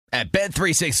At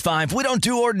Bet365, we don't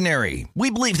do ordinary. We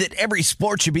believe that every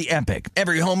sport should be epic.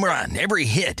 Every home run, every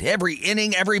hit, every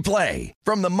inning, every play.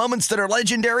 From the moments that are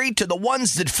legendary to the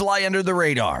ones that fly under the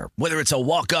radar. Whether it's a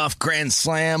walk-off grand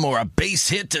slam or a base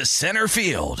hit to center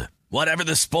field. Whatever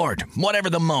the sport, whatever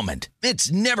the moment.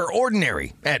 It's never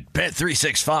ordinary at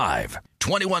Bet365.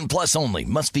 21 plus only.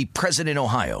 Must be present in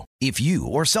Ohio. If you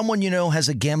or someone you know has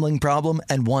a gambling problem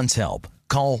and wants help,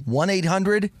 call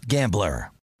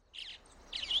 1-800-GAMBLER.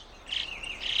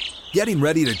 Getting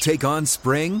ready to take on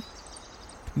spring?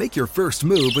 Make your first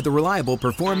move with the reliable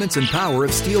performance and power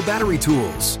of Steel battery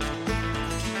tools.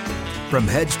 From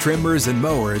hedge trimmers and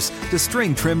mowers to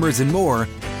string trimmers and more,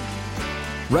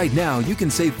 right now you can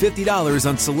save $50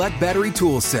 on select battery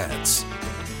tool sets.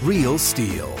 Real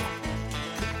Steel.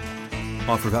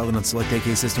 Offer valid on select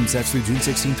AK system sets through June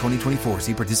 16, 2024.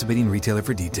 See participating retailer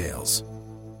for details.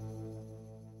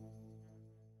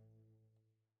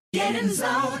 Get in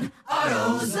zone,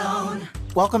 AutoZone.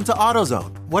 Welcome to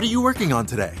AutoZone. What are you working on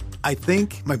today? I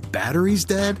think my battery's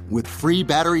dead. With free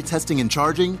battery testing and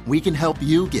charging, we can help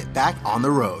you get back on the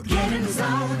road. Get in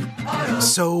zone, AutoZone.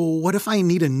 So what if I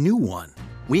need a new one?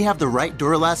 We have the right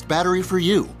Duralast battery for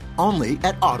you, only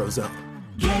at AutoZone.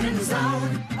 Get in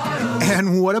zone, AutoZone.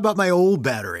 And what about my old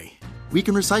battery? We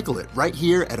can recycle it right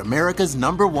here at America's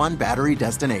 #1 battery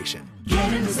destination.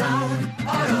 Get in zone,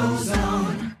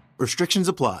 AutoZone. Restrictions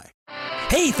apply.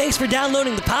 Hey, thanks for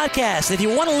downloading the podcast. If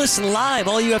you want to listen live,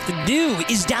 all you have to do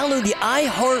is download the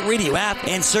iHeartRadio app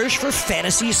and search for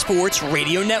Fantasy Sports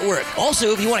Radio Network.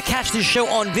 Also, if you want to catch this show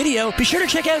on video, be sure to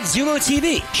check out Zumo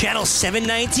TV, channel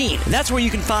 719. That's where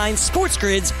you can find Sports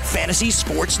Grid's Fantasy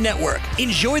Sports Network.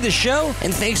 Enjoy the show,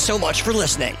 and thanks so much for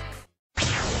listening.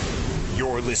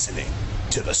 You're listening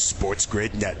to the Sports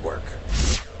Grid Network. In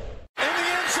the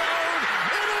end zone,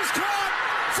 it is caught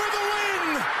for the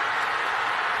win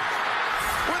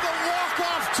with a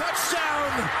walk-off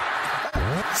touchdown.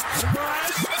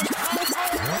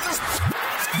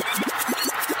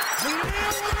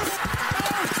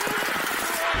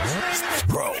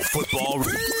 Pro Football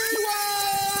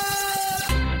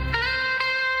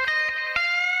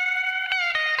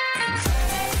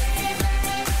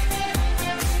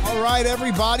All right,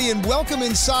 everybody, and welcome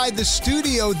inside the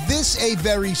studio. This a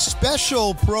very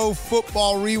special Pro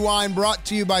Football Rewind brought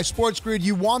to you by Sports Grid.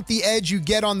 You want the edge, you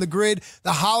get on the grid.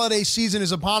 The holiday season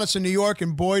is upon us in New York,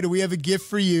 and boy, do we have a gift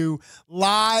for you.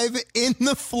 Live in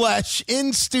the flesh,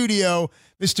 in studio,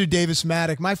 Mr. Davis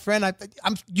Maddock. My friend,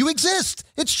 you exist.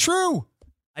 It's true.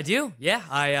 I do, yeah.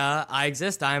 I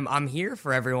exist. I'm here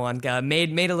for everyone.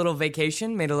 Made a little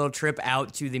vacation, made a little trip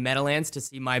out to the Meadowlands to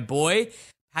see my boy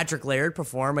Patrick Laird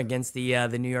perform against the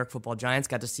New York Football Giants.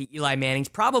 Got to see Eli Manning's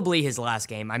probably his last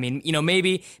game. I mean, you know,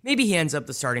 maybe he ends up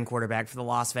the starting quarterback for the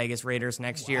Las Vegas Raiders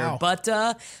next year. But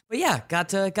yeah, got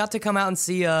to come out and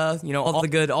see all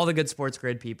the good Sports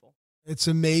Grid people. It's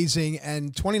amazing,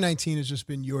 and 2019 has just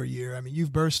been your year. I mean,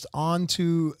 you've burst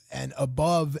onto and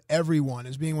above everyone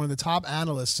as being one of the top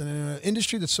analysts in an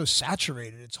industry that's so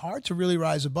saturated. It's hard to really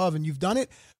rise above, and you've done it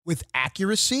with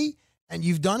accuracy, and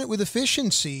you've done it with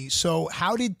efficiency. So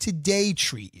how did today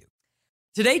treat you?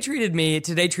 Today treated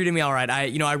me all right.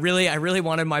 I really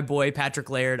wanted my boy Patrick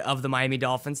Laird of the Miami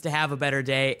Dolphins to have a better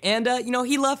day, and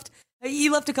he left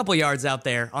a couple yards out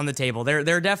there on the table.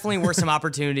 There definitely were some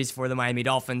opportunities for the Miami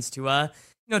Dolphins to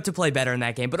play better in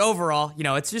that game. But overall,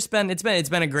 it's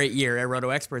been a great year at Roto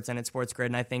Experts and at Sports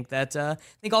Grid, and I think that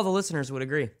all the listeners would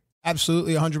agree.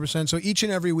 Absolutely, 100%. So each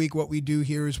and every week what we do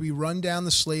here is we run down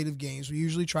the slate of games. We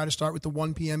usually try to start with the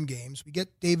 1 p.m. games. We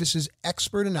get Davis's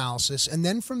expert analysis, and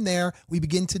then from there, we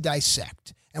begin to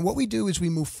dissect. And what we do is we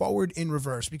move forward in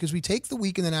reverse because we take the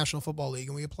week in the National Football League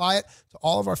and we apply it to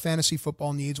all of our fantasy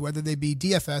football needs, whether they be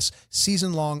DFS,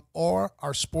 season long, or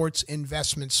our sports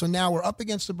investments. So now we're up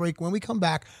against the break. When we come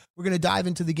back, we're going to dive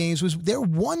into the games. Was there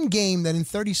one game that in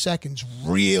 30 seconds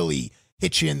really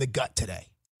hit you in the gut today?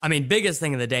 I mean, biggest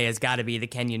thing of the day has got to be the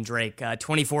Kenyon Drake,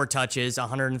 24 touches,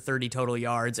 130 total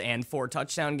yards, and 4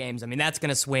 touchdown games. I mean, that's going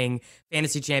to swing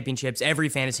fantasy championships. Every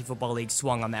fantasy football league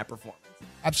swung on that performance.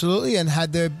 Absolutely, and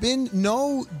had there been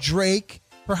no Drake,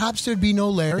 perhaps there'd be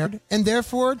no Laird, and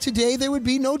therefore today there would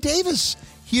be no Davis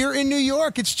here in New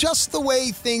York. It's just the way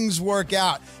things work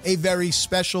out. A very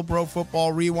special Pro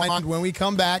Football Rewind. When we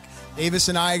come back, Davis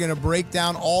and I are going to break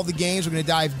down all the games. We're going to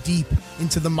dive deep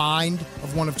into the mind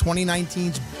of one of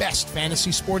 2019's best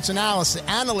fantasy sports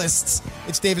analysts.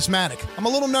 It's Davis Maddock. I'm a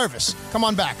little nervous. Come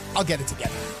on back. I'll get it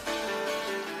together.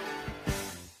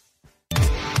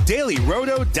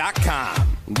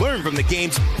 DailyRoto.com. Learn from the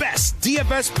game's best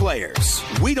DFS players.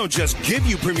 We don't just give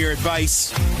you premier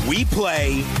advice, we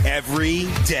play every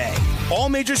day. All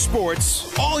major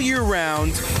sports, all year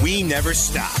round, we never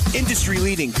stop.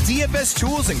 Industry-leading DFS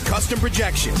tools and custom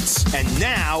projections. And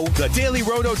now, the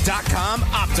DailyRoto.com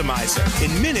Optimizer.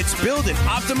 In minutes, build and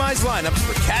optimize lineups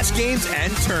for cash games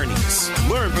and tourneys.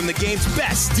 Learn from the game's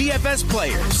best DFS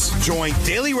players. Join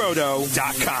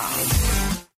DailyRoto.com.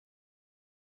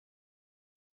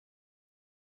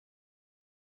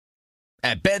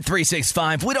 At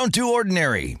Bet365, we don't do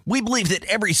ordinary. We believe that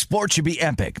every sport should be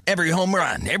epic. Every home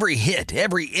run, every hit,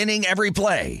 every inning, every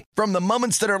play. From the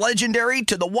moments that are legendary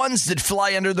to the ones that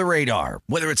fly under the radar.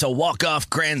 Whether it's a walk-off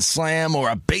grand slam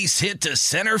or a base hit to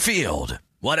center field.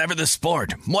 Whatever the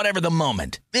sport, whatever the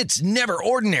moment. It's never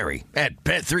ordinary at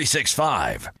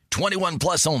Bet365. 21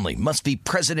 plus only. Must be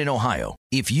present in Ohio.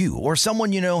 If you or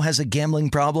someone you know has a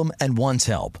gambling problem and wants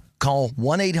help, call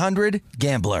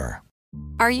 1-800-GAMBLER.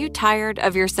 Are you tired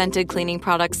of your scented cleaning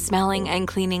products smelling and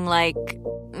cleaning like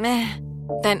meh?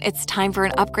 Then it's time for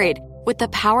an upgrade with the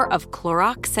power of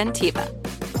Clorox Scentiva.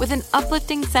 With an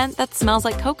uplifting scent that smells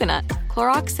like coconut,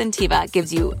 Clorox Scentiva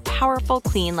gives you powerful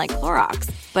clean like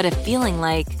Clorox, but a feeling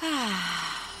like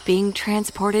being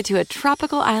transported to a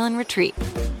tropical island retreat.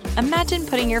 Imagine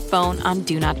putting your phone on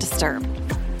Do Not Disturb,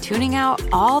 tuning out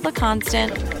all the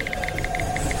constant,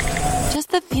 just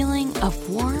the feeling of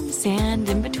warm sand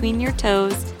in between your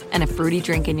toes and a fruity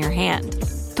drink in your hand.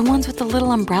 The ones with the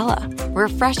little umbrella.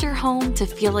 Refresh your home to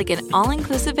feel like an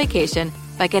all-inclusive vacation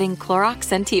by getting Clorox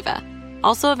Scentiva.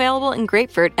 Also available in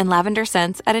grapefruit and lavender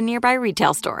scents at a nearby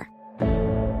retail store.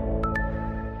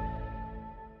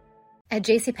 At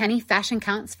JCPenney, fashion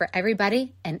counts for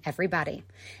everybody and everybody.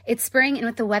 It's spring, and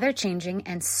with the weather changing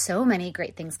and so many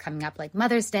great things coming up like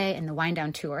Mother's Day and the Wind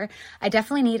Down Tour, I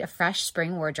definitely need a fresh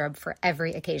spring wardrobe for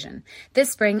every occasion. This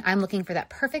spring, I'm looking for that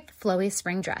perfect flowy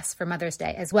spring dress for Mother's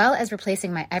Day, as well as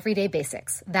replacing my everyday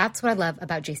basics. That's what I love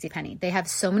about JCPenney. They have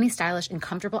so many stylish and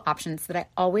comfortable options that I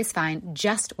always find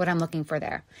just what I'm looking for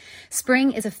there.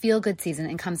 Spring is a feel-good season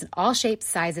and comes in all shapes,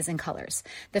 sizes, and colors.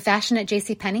 The fashion at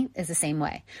JCPenney is the same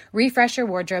way. Refresh your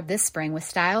wardrobe this spring with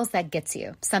styles that gets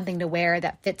you, something to wear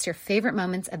that fits your favorite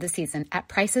moments of the season at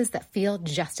prices that feel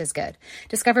just as good.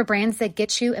 Discover brands that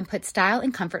get you and put style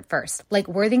and comfort first, like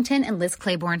Worthington and Liz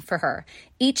Claiborne for her,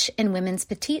 each in women's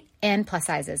petite and plus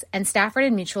sizes, and Stafford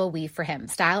and Mutual Weave for him,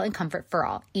 style and comfort for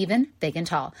all, even big and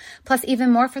tall. Plus even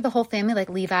more for the whole family like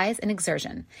Levi's and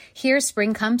Exertion. Here,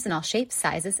 spring comes in all shapes,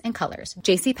 sizes, and colors.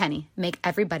 JCPenney, make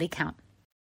everybody count.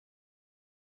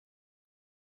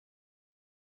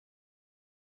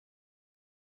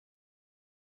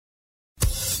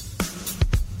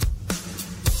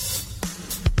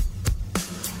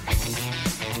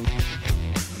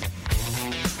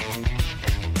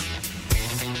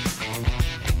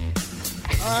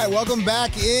 All right, welcome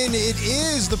back in. It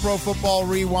is the Pro Football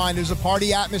Rewind. There's a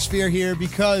party atmosphere here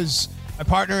because my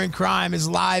partner in crime is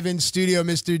live in studio,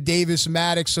 Mr. Davis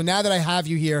Maddox. So now that I have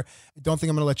you here, I don't think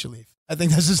I'm going to let you leave. I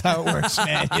think this is how it works,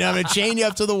 man. You know, I'm going to chain you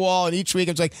up to the wall, and each week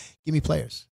I'm just like, give me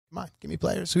players. Come on, give me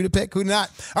players. Who to pick, who to not.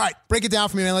 All right, break it down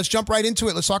for me, man. Let's jump right into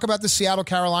it. Let's talk about the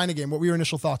Seattle-Carolina game. What were your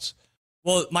initial thoughts?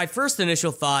 Well, my first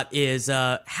initial thought is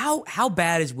how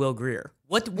bad is Will Grier?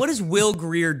 What does Will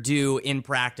Grier do in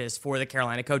practice for the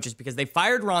Carolina coaches? Because they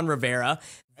fired Ron Rivera.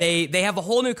 They have a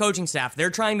whole new coaching staff. They're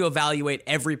trying to evaluate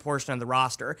every portion of the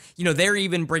roster. You know, they're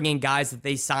even bringing guys that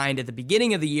they signed at the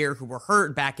beginning of the year who were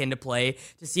hurt back into play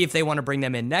to see if they want to bring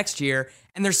them in next year.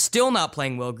 And they're still not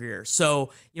playing Will Grier.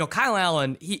 So, you know, Kyle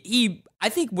Allen, I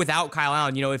think without Kyle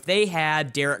Allen, you know, if they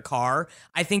had Derek Carr,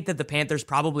 I think that the Panthers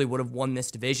probably would have won this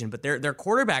division. But their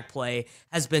quarterback play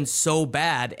has been so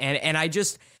bad. And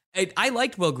I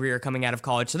liked Will Grier coming out of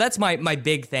college. So that's my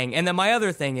big thing. And then my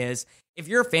other thing is, if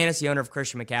you're a fantasy owner of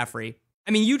Christian McCaffrey,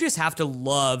 I mean, you just have to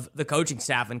love the coaching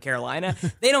staff in Carolina.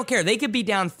 They don't care. They could be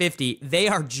down 50. They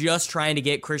are just trying to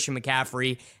get Christian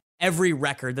McCaffrey every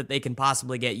record that they can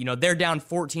possibly get. You know, they're down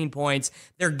 14 points.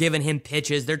 They're giving him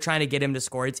pitches. They're trying to get him to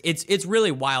score. It's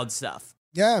really wild stuff.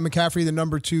 Yeah, McCaffrey, the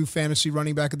number 2 fantasy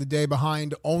running back of the day,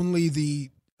 behind only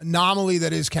the anomaly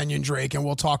that is Kenyon Drake, and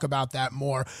we'll talk about that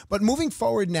more. But moving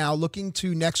forward now, looking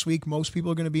to next week, most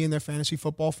people are going to be in their fantasy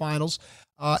football finals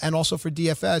and also for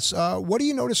DFS. What do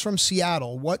you notice from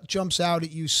Seattle? What jumps out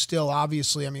at you still?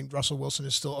 Obviously, I mean, Russell Wilson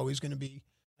is still always going to be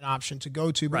an option to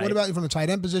go to. But right. What about from the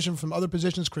tight end position, from other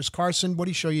positions? Chris Carson, what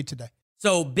do you show you today?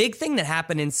 So big thing that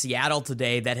happened in Seattle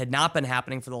today that had not been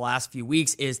happening for the last few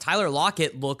weeks is Tyler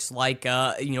Lockett looks like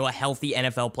a healthy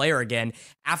NFL player again.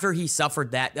 After he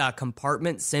suffered that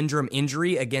compartment syndrome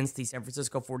injury against the San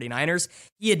Francisco 49ers,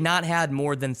 he had not had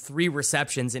more than 3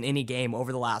 receptions in any game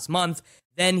over the last month.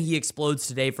 Then he explodes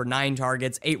today for 9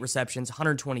 targets, 8 receptions,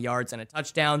 120 yards, and a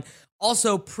touchdown.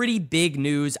 Also, pretty big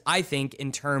news, I think,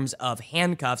 in terms of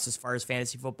handcuffs as far as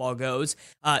fantasy football goes.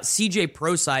 CJ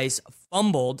Prosise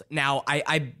fumbled. Now,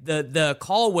 the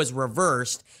call was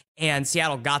reversed, and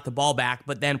Seattle got the ball back,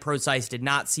 but then Prosise did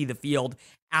not see the field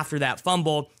after that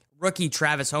fumble. Rookie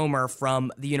Travis Homer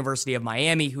from the University of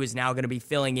Miami, who is now going to be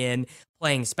filling in,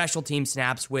 playing special team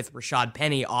snaps with Rashad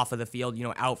Penny off of the field,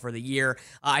 out for the year.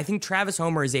 I think Travis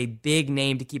Homer is a big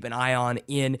name to keep an eye on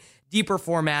in deeper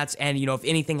formats. And, if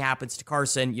anything happens to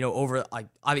Carson,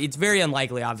 it's very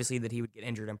unlikely, obviously, that he would get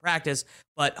injured in practice.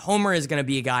 But Homer is going to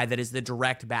be a guy that is the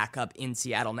direct backup in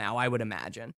Seattle now, I would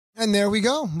imagine. And there we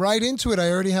go, right into it. I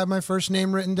already have my first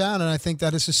name written down, and I think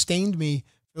that has sustained me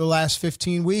for the last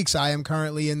 15 weeks. I am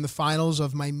currently in the finals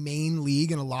of my main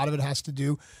league, and a lot of it has to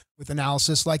do with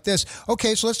analysis like this.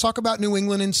 Okay, so let's talk about New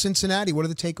England and Cincinnati. What are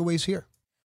the takeaways here?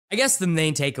 I guess the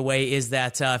main takeaway is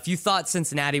that if you thought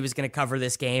Cincinnati was going to cover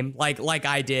this game, like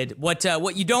I did, what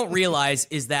you don't realize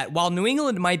is that while New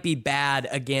England might be bad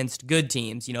against good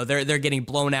teams, they're getting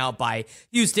blown out by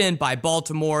Houston, by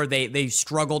Baltimore. They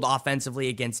struggled offensively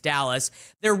against Dallas.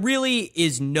 There really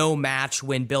is no match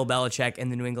when Bill Belichick and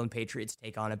the New England Patriots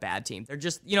take on a bad team. They're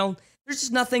just, there's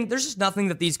just nothing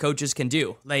that these coaches can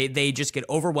do. They just get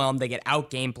overwhelmed. They get out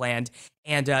game planned.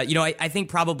 And, I think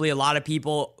probably a lot of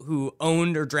people who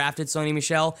owned or drafted Sony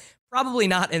Michel, probably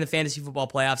not in the fantasy football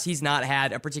playoffs. He's not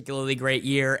had a particularly great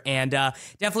year, and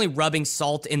definitely rubbing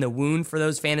salt in the wound for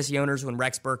those fantasy owners when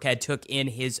Rex Burkhead took in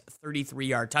his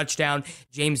 33-yard touchdown.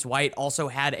 James White also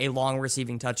had a long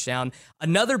receiving touchdown.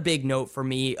 Another big note for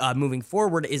me moving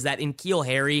forward is that N'Keal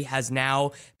Harry has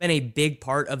now been a big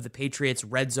part of the Patriots'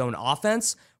 red zone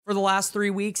offense for the last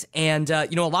 3 weeks. And, a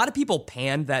lot of people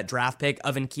panned that draft pick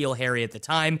of N'Keal Harry at the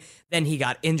time. Then he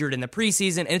got injured in the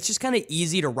preseason. And it's just kind of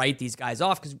easy to write these guys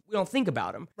off because we don't think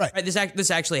about them. Right.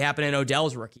 This actually happened in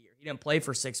Odell's rookie year. He didn't play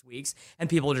for 6 weeks. And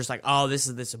people are just like, oh, this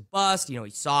is a bust.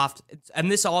 He's soft.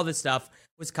 And all this stuff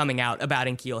was coming out about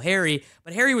N'Keal Harry.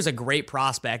 But Harry was a great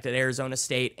prospect at Arizona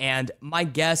State. And my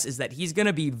guess is that he's going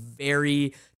to be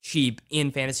very cheap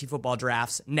in fantasy football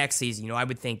drafts next season. I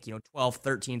would think, 12th,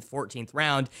 13th, 14th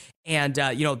round. And,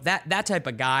 that type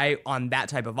of guy on that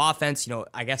type of offense,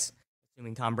 I guess,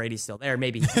 assuming Tom Brady's still there,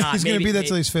 maybe he's not. He's going to be there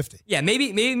till he's 50. Yeah,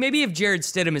 maybe if Jared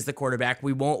Stidham is the quarterback,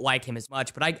 we won't like him as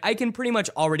much. But I can pretty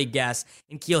much already guess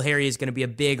N'Keal Harry is going to be a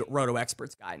big Roto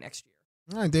Experts guy next year.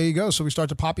 All right, there you go. So we start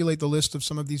to populate the list of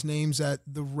some of these names that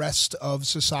the rest of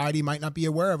society might not be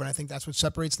aware of. And I think that's what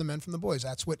separates the men from the boys.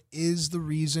 That's what is the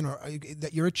reason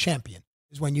that you're a champion,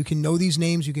 is when you can know these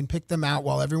names, you can pick them out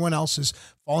while everyone else is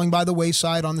falling by the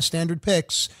wayside on the standard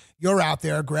picks. You're out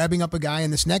there grabbing up a guy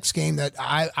in this next game that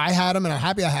I had him, and I'm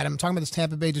happy I had him. I'm talking about this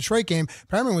Tampa Bay Detroit game.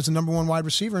 Perriman was the number 1 wide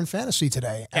receiver in fantasy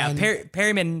today. Yeah,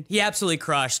 Perriman, he absolutely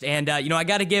crushed. And I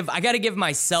got to give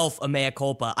myself a mea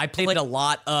culpa. I played a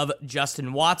lot of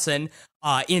Justin Watson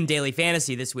in daily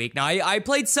fantasy this week. Now I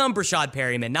played some Brashad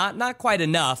Perriman, not quite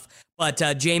enough. But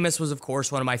Jameis was, of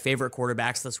course, one of my favorite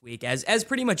quarterbacks this week, as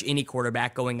pretty much any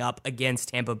quarterback going up against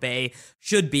Tampa Bay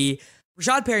should be.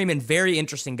 Rashad Perriman, very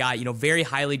interesting guy, very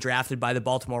highly drafted by the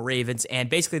Baltimore Ravens, and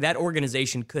basically that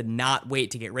organization could not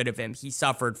wait to get rid of him. He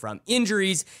suffered from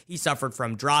injuries, he suffered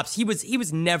from drops. He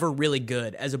was never really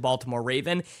good as a Baltimore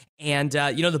Raven, and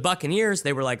the Buccaneers,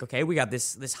 they were like, okay, we got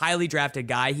this highly drafted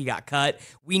guy, he got cut.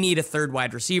 We need a third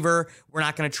wide receiver. We're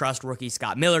not going to trust rookie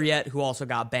Scott Miller yet, who also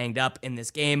got banged up in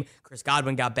this game. Chris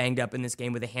Godwin got banged up in this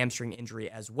game with a hamstring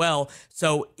injury as well.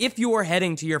 So if you are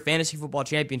heading to your fantasy football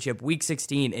championship week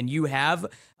 16 and you have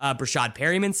Brashad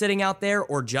Perriman sitting out there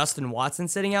or Justin Watson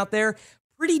sitting out there,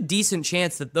 pretty decent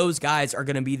chance that those guys are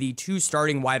going to be the 2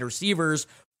 starting wide receivers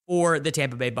for the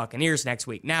Tampa Bay Buccaneers next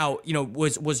week. Now,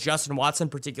 was Justin Watson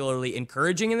particularly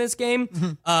encouraging in this game?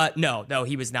 No,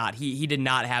 he was not. He did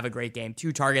not have a great game.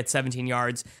 2 targets, 17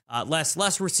 yards,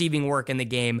 less receiving work in the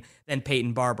game than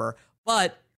Peyton Barber.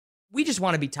 But we just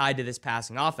want to be tied to this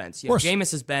passing offense.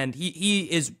 Jameis has been, he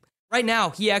is, right now,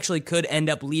 he actually could end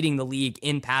up leading the league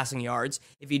in passing yards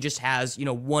if he just has,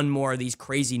 one more of these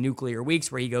crazy nuclear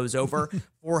weeks where he goes over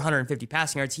 450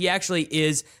 passing yards. He actually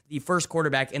is the first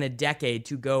quarterback in a decade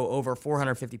to go over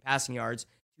 450 passing yards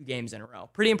 2 games in a row.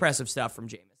 Pretty impressive stuff from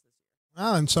Jameis.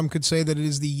 Well, and some could say that it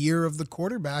is the year of the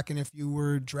quarterback, and if you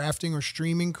were drafting or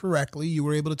streaming correctly, you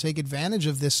were able to take advantage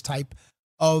of this type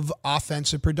of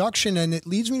offensive production. And it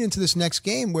leads me into this next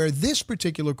game where this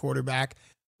particular quarterback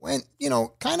went,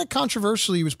 kind of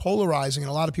controversially, he was polarizing in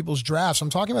a lot of people's drafts. I'm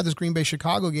talking about this Green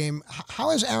Bay-Chicago game. How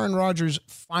has Aaron Rodgers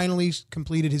finally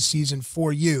completed his season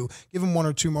for you? Give him 1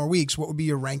 or 2 more weeks. What would be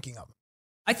your ranking of him?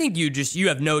 I think you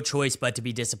have no choice but to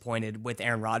be disappointed with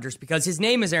Aaron Rodgers because his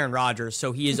name is Aaron Rodgers,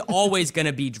 so he is always going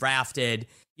to be drafted.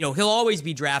 He'll always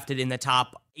be drafted in the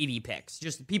top 80 picks.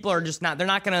 Just people are just not. They're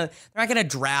not gonna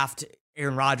draft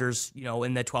Aaron Rodgers,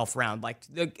 in the 12th round.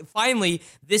 Finally,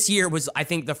 this year was, I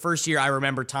think, the first year I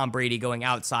remember Tom Brady going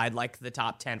outside the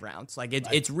top 10 rounds.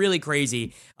 It's really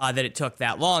crazy that it took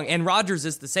that long. And Rodgers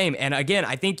is the same. And again,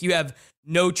 I think you have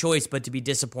no choice but to be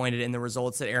disappointed in the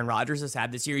results that Aaron Rodgers has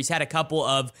had this year. He's had a couple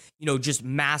of, just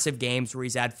massive games where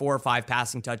he's had 4 or 5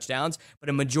 passing touchdowns, but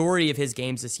a majority of his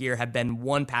games this year have been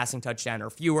 1 passing touchdown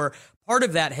or fewer. Part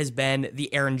of that has been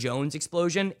the Aaron Jones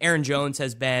explosion. Aaron Jones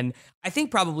has been, I think,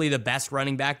 probably the best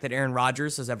running back that Aaron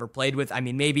Rodgers has ever played with. I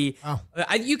mean, maybe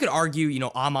you could argue,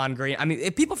 Amon Green. I mean,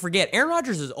 if people forget, Aaron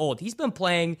Rodgers is old. He's been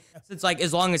playing since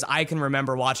as long as I can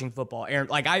remember watching football. Aaron,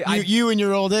 you in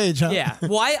your old age, huh? Yeah.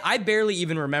 Well, I barely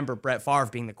even remember Brett Favre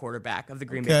being the quarterback of the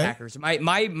Green Bay Packers.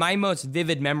 My most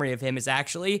vivid memory of him is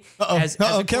actually as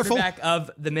the quarterback of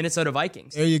the Minnesota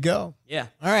Vikings. There you go. Yeah.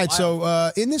 All right.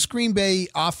 So in this Green Bay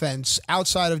offense,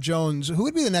 outside of Jones, who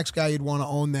would be the next guy you'd want to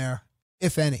own there,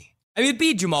 if any? I mean, it'd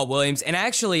be Jamal Williams. And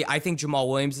actually, I think Jamal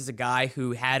Williams is a guy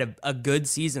who had a good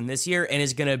season this year and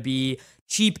is going to be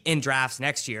cheap in drafts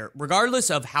next year,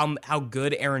 regardless of how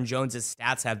good Aaron Jones'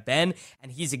 stats have been. And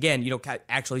he's, again,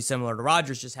 actually similar to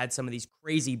Rodgers, just had some of these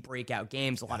crazy breakout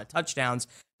games, a lot of touchdowns.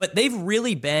 But they've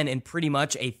really been in pretty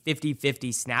much a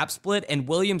 50-50 snap split, and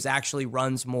Williams actually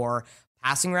runs more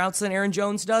passing routes than Aaron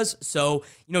Jones does. So,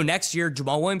 next year,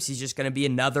 Jamal Williams, he's just going to be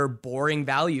another boring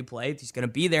value play. He's going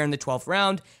to be there in the 12th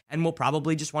round, and we'll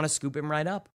probably just want to scoop him right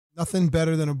up. Nothing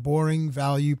better than a boring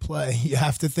value play. You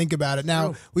have to think about it.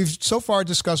 Now, we've so far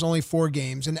discussed only 4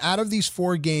 games, and out of these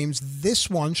 4 games, this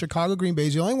one, Chicago Green Bay,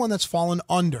 is the only one that's fallen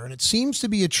under, and it seems to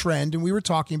be a trend, and we were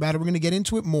talking about it, we're going to get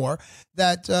into it more,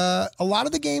 that a lot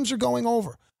of the games are going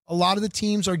over. A lot of the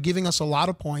teams are giving us a lot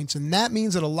of points, and that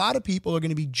means that a lot of people are going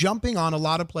to be jumping on a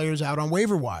lot of players out on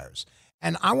waiver wires.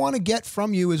 And I want to get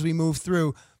from you as we move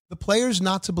through the players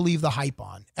not to believe the hype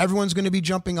on. Everyone's going to be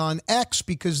jumping on X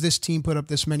because this team put up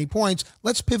this many points.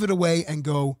 Let's pivot away and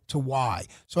go to Y.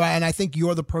 And I think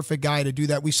you're the perfect guy to do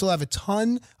that. We still have a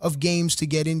ton of games to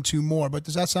get into more, but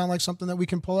does that sound like something that we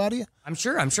can pull out of you? I'm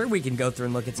sure we can go through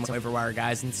and look at some waiver wire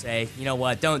guys and say, you know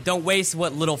what, don't waste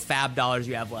what little fab dollars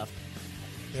you have left.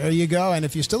 There you go. And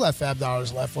if you still have fab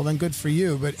dollars left, well, then good for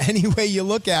you. But any way you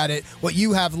look at it, what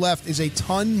you have left is a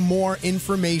ton more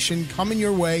information coming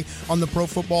your way on the Pro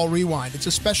Football Rewind. It's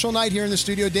a special night here in the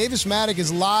studio. Davis Mattek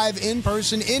is live in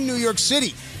person in New York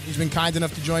City. He's been kind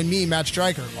enough to join me, Matt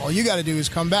Stryker. All you got to do is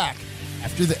come back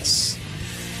after this.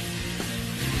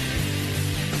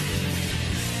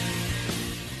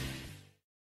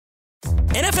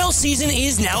 NFL season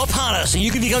is now upon us, and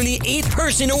you can become the 8th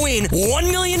person to win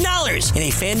 $1 million in a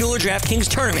FanDuel or DraftKings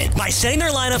tournament by setting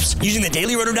their lineups using the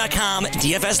DailyRoto.com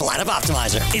DFS Lineup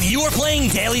Optimizer. If you are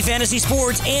playing daily fantasy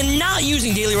sports and not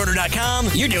using DailyRoto.com,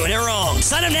 you're doing it wrong.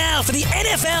 Sign up now for the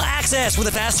NFL access with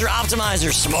a faster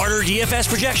optimizer, smarter DFS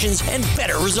projections, and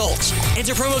better results.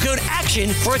 Enter promo code ACTION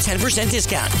for a 10%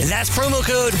 discount. That's promo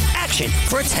code ACTION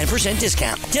for a 10%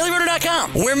 discount.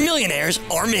 DailyRoto.com, where millionaires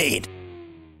are made.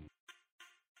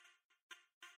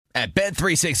 At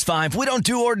Bet365, we don't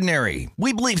do ordinary.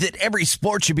 We believe that every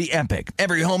sport should be epic.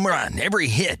 Every home run, every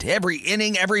hit, every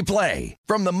inning, every play.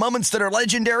 From the moments that are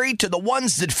legendary to the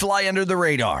ones that fly under the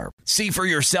radar. See for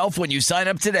yourself when you sign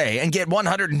up today and get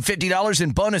 $150 in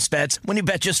bonus bets when you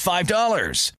bet just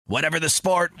 $5. Whatever the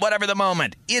sport, whatever the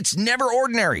moment, it's never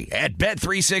ordinary at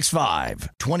Bet365.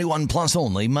 21 plus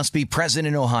only. Must be present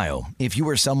in Ohio. If you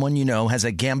or someone you know has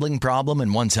a gambling problem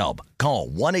and wants help, call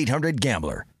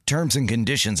 1-800-GAMBLER. Terms and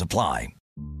conditions apply.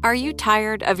 Are you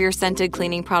tired of your scented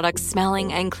cleaning products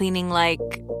smelling and cleaning like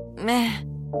meh?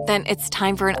 Then it's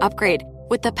time for an upgrade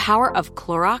with the power of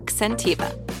Clorox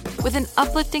Scentiva. With an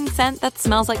uplifting scent that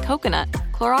smells like coconut,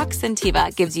 Clorox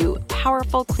Scentiva gives you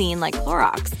powerful clean like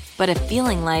Clorox, but a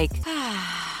feeling like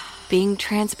being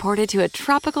transported to a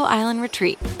tropical island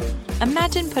retreat.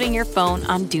 Imagine putting your phone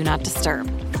on Do Not Disturb,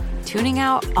 tuning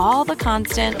out all the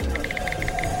constant,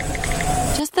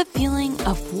 just the feeling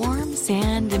of warm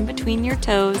sand in between your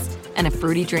toes and a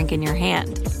fruity drink in your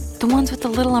hand. The ones with the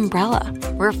little umbrella.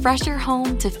 Refresh your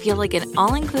home to feel like an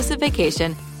all-inclusive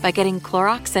vacation by getting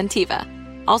Clorox Scentiva.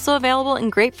 Also available in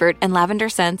grapefruit and lavender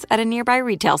scents at a nearby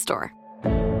retail store.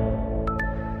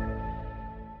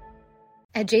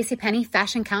 At JCPenney,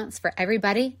 fashion counts for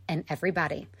everybody and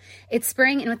everybody. It's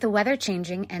spring, and with the weather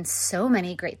changing and so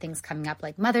many great things coming up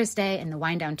like Mother's Day and the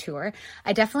Wind Down Tour,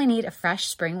 I definitely need a fresh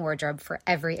spring wardrobe for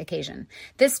every occasion.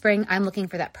 This spring, I'm looking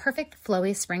for that perfect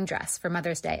flowy spring dress for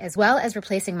Mother's Day, as well as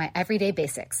replacing my everyday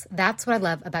basics. That's what I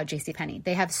love about JCPenney.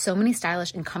 They have so many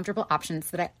stylish and comfortable options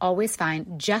that I always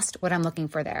find just what I'm looking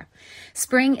for there.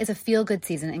 Spring is a feel-good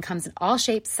season and comes in all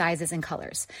shapes, sizes, and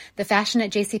colors. The fashion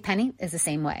at JCPenney is the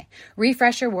same way.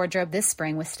 Refresh your wardrobe this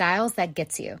spring with styles that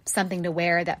gets you, something to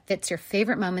wear that fits your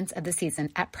favorite moments of the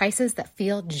season at prices that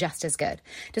feel just as good.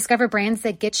 Discover brands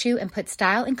that get you and put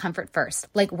style and comfort first,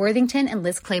 like Worthington and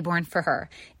Liz Claiborne for her,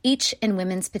 each in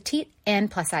women's petite and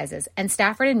plus sizes, and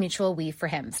Stafford and Mutual Weave for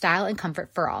him, style and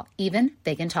comfort for all, even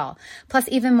big and tall. Plus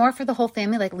even more for the whole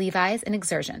family like Levi's and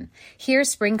Exertion. Here,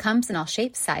 spring comes in all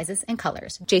shapes, sizes, and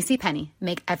colors. JCPenney,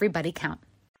 make everybody count.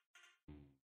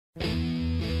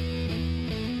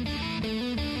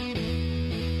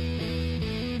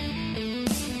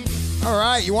 All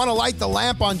right, you want to light the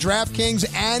lamp on DraftKings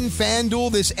and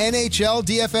FanDuel this NHL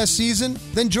DFS season?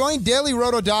 Then join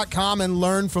DailyRoto.com and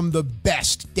learn from the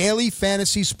best daily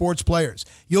fantasy sports players.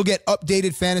 You'll get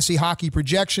updated fantasy hockey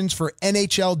projections for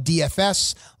NHL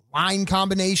DFS, line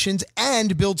combinations,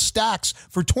 and build stacks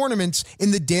for tournaments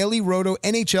in the Daily Roto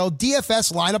NHL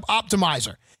DFS lineup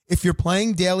optimizer. If you're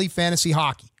playing daily fantasy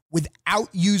hockey without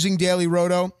using Daily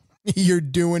Roto, you're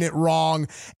doing it wrong.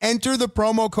 Enter the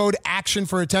promo code ACTION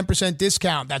for a 10%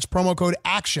 discount. That's promo code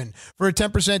ACTION for a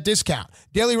 10% discount.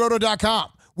 DailyRoto.com,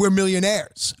 where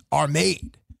millionaires are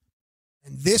made.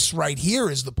 And this right here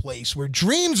is the place where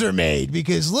dreams are made,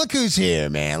 because look who's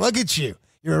here, man. Look at you.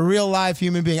 You're a real live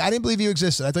human being. I didn't believe you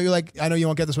existed. I thought you were like, I know you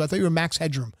won't get this, but I thought you were Max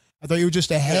Headroom. I thought you were just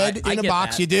a head in a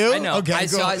box. That. You do? I know. Okay,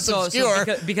 so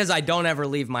because I don't ever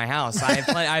leave my house, I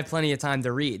have plenty of time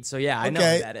to read. So yeah, I know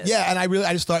who that is. Yeah, and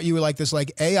I just thought you were like this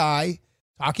like AI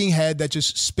talking head that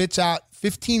just spits out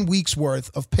 15 weeks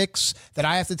worth of picks that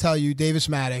I have to tell you, Davis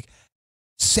Maddock,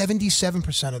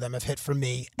 77% of them have hit for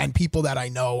me and people that I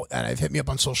know and have hit me up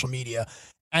on social media.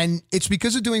 And it's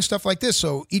because of doing stuff like this.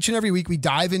 So each and every week we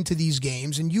dive into these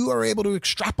games and you are able to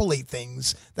extrapolate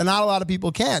things that not a lot of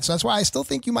people can. So that's why I still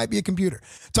think you might be a computer.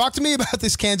 Talk to me about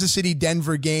this Kansas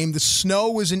City-Denver game. The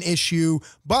snow was an issue,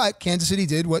 but Kansas City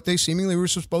did what they seemingly were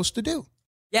supposed to do.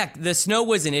 Yeah, the snow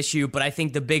was an issue, but I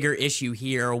think the bigger issue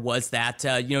here was that,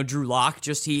 Drew Lock,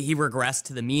 he regressed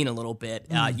to the mean a little bit.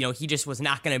 He just was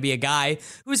not going to be a guy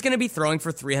who was going to be throwing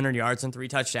for 300 yards and 3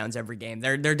 touchdowns every game.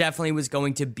 There definitely was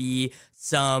going to be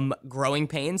some growing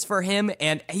pains for him,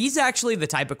 and he's actually the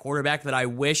type of quarterback that I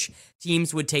wish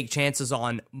teams would take chances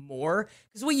on more,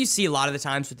 because what you see a lot of the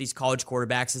times with these college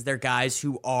quarterbacks is they're guys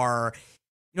who are...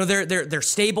 they're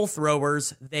stable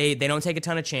throwers. They don't take a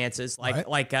ton of chances,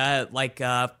 like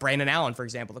Brandon Allen, for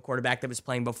example, the quarterback that was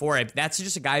playing before it. That's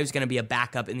just a guy who's going to be a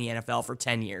backup in the NFL for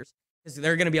 10 years. Because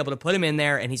they're going to be able to put him in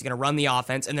there, and he's going to run the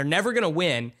offense, and they're never going to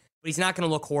win, but he's not going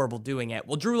to look horrible doing it.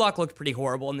 Well, Drew Lock looked pretty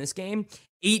horrible in this game.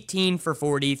 18 for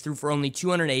 40, threw for only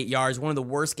 208 yards, one of the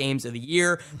worst games of the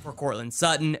year for Cortland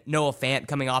Sutton. Noah Fant,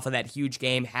 coming off of that huge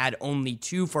game, had only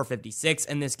 2 for 56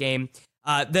 in this game.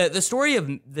 The story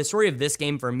of this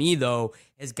game for me, though,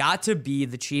 has got to be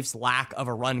the Chiefs' lack of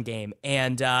a run game,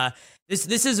 and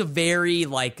this is a very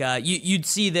you'd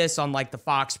see this on like the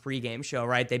Fox pregame show,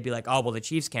 right? They'd be like, oh well, the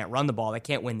Chiefs can't run the ball, they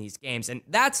can't win these games, and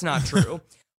that's not true.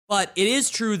 But it is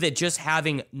true that just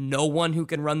having no one who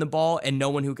can run the ball and no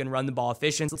one who can run the ball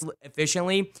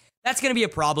efficiently, that's going to be a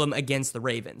problem against the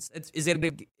Ravens.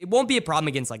 It won't be a problem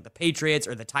against like the Patriots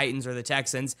or the Titans or the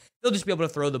Texans. They'll just be able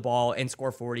to throw the ball and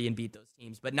score 40 and beat those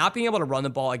teams. But not being able to run the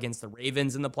ball against the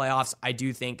Ravens in the playoffs, I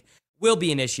do think will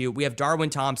be an issue. We have Darwin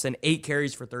Thompson, 8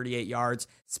 carries for 38 yards.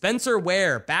 Spencer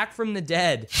Ware, back from the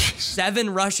dead,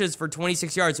 7 rushes for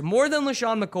 26 yards, more than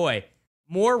LaShawn McCoy.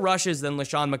 More rushes than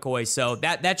LaShawn McCoy, so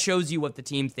that shows you what the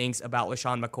team thinks about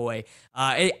LaShawn McCoy.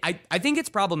 I think it's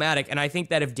problematic, and I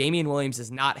think that if Damian Williams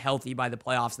is not healthy by the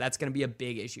playoffs, that's going to be a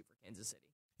big issue for Kansas City.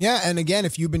 Yeah, and again,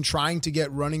 if you've been trying to get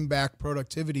running back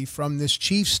productivity from this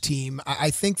Chiefs team, I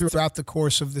think throughout the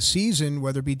course of the season,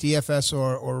 whether it be DFS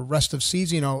or rest of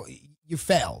season, you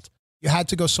failed. You had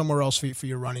to go somewhere else for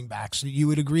your running backs. You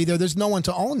would agree there's no one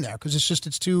to own there because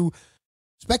it's too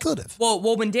speculative.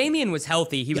 Well, when Damian was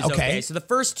healthy, he was okay. So the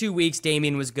first 2 weeks,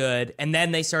 Damian was good, and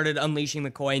then they started unleashing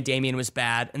McCoy, and Damian was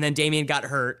bad, and then Damian got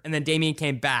hurt, and then Damian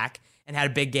came back and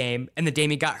had a big game, and then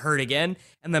Damian got hurt again,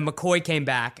 and then McCoy came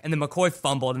back, and then McCoy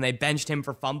fumbled, and they benched him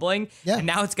for fumbling. Yeah. And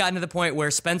now it's gotten to the point where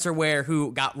Spencer Ware,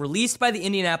 who got released by the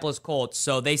Indianapolis Colts,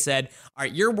 so they said, all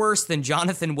right, you're worse than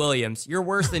Jonathan Williams. You're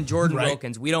worse than Jordan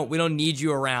Wilkins. We don't need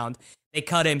you around. They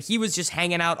cut him. He was just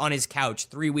hanging out on his couch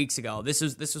 3 weeks ago. This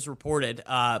was reported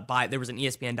there was an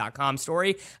ESPN.com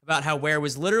story about how Ware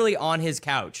was literally on his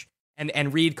couch,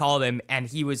 and Reed called him, and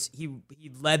he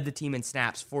led the team in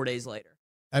snaps 4 days later.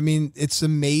 I mean, it's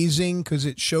amazing because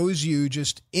it shows you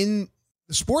just in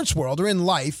the sports world or in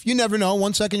life, you never know.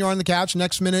 1 second you're on the couch,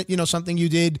 next minute, something you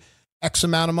did X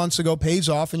amount of months ago pays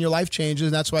off and your life changes.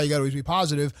 And that's why you got to always be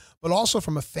positive. But also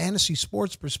from a fantasy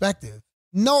sports perspective,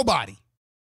 nobody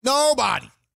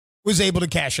was able to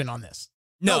cash in on this.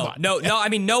 No. I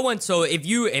mean, no one. So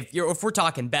if we're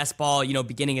talking best ball,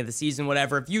 beginning of the season,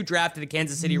 whatever, if you drafted a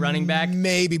Kansas City running back,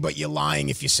 maybe, but you're lying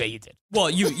if you say you did. Well,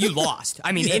 you lost.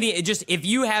 I mean, if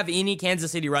you have any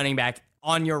Kansas City running back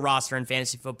on your roster in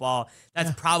fantasy football,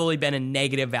 that's probably been a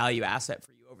negative value asset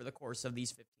for you over the course of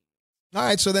these 15. All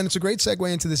right, so then it's a great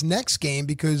segue into this next game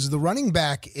because the running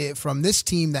back from this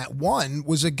team that won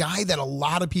was a guy that a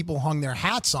lot of people hung their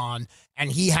hats on, and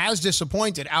he has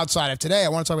disappointed outside of today. I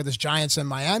want to talk about this Giants and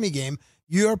Miami game.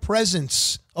 Your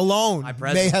presence alone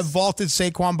may have vaulted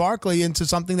Saquon Barkley into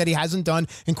something that he hasn't done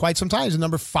in quite some time. He's the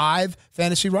number 5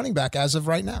 fantasy running back as of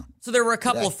right now. So there were a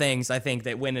couple of things, I think,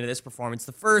 that went into this performance.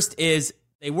 The first is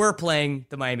they were playing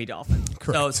the Miami Dolphins.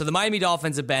 So the Miami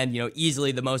Dolphins have been,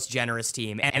 easily the most generous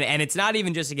team. And it's not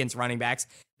even just against running backs.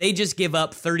 They just give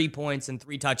up 30 points and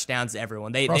 3 touchdowns to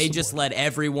everyone. They just let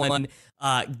everyone,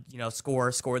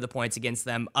 score the points against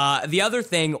them. The other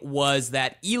thing was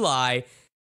that Eli,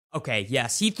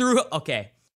 he threw,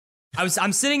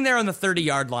 I'm sitting there on the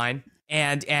 30-yard line.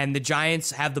 And the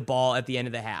Giants have the ball at the end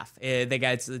of the half.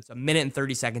 It's a minute and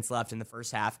 30 seconds left in the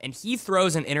first half. And he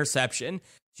throws an interception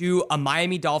to a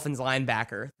Miami Dolphins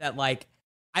linebacker that,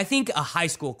 I think a high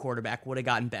school quarterback would have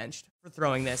gotten benched for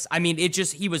throwing this. I mean,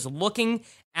 he was looking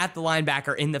at the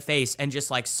linebacker in the face and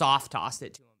just soft tossed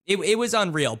it to him. It was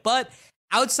unreal. But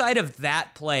outside of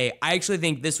that play, I actually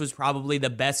think this was probably the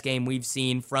best game we've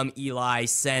seen from Eli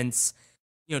since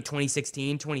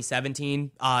 2016,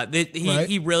 2017.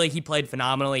 He played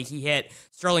phenomenally. He hit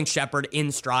Sterling Shepard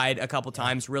in stride a couple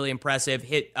times. Really impressive.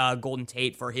 Hit Golden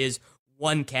Tate for his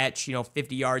one catch,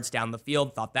 50 yards down the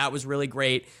field. Thought that was really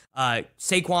great.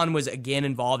 Saquon was again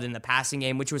involved in the passing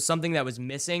game, which was something that was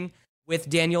missing with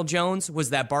Daniel Jones,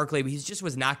 was that Barkley, he just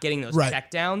was not getting those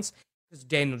checkdowns. Because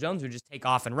Daniel Jones would just take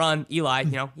off and run. Eli,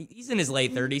 he's in his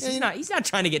late 30s. He's not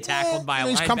trying to get tackled by a linebacker.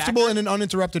 He's comfortable in an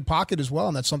uninterrupted pocket as well,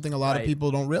 and that's something a lot of people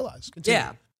don't realize. Continue.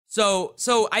 Yeah.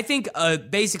 So I think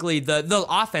basically the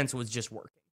offense was just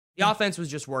working. The offense was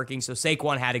just working, so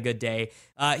Saquon had a good day.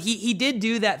 He did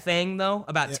do that thing, though,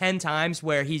 about 10 times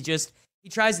where he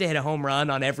tries to hit a home run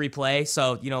on every play.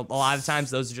 So, a lot of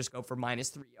times those just go for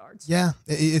 -3 yards. Yeah,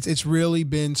 it's really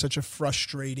been such a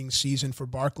frustrating season for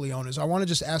Barkley owners. I want to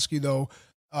just ask you, though,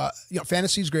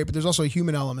 fantasy is great, but there's also a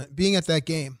human element. Being at that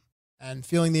game and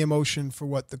feeling the emotion for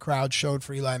what the crowd showed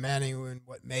for Eli Manning in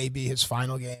what may be his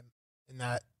final game in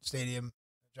that stadium,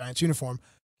 Giants uniform.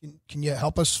 Can you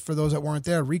help us, for those that weren't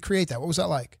there, recreate that? What was that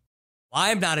like? Well,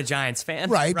 I'm not a Giants fan.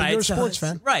 Right, but you're a sports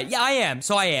fan. Right, yeah, I am.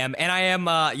 So I am. And I am,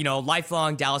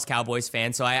 lifelong Dallas Cowboys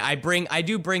fan. So I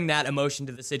do bring that emotion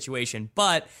to the situation.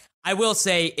 But I will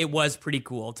say it was pretty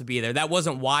cool to be there. That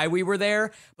wasn't why we were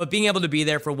there, but being able to be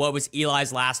there for what was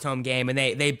Eli's last home game, and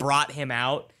they brought him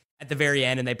out at the very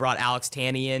end, and they brought Alex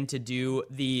Tanney in to do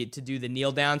the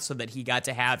kneel down so that he got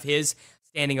to have his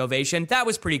standing ovation. That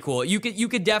was pretty cool. You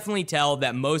could definitely tell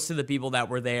that most of the people that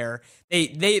were there,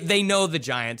 they know the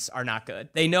Giants are not good.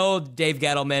 They know Dave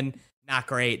Gettleman, not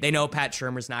great. They know Pat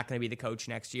Shurmur's not going to be the coach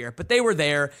next year. But they were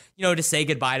there, to say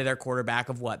goodbye to their quarterback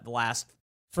of the last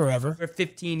forever,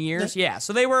 15 years. Yeah.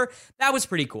 So that was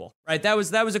pretty cool, right? That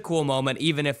was a cool moment,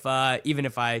 even if I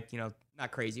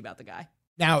not crazy about the guy.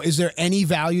 Now, is there any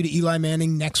value to Eli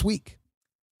Manning next week?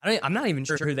 I'm not even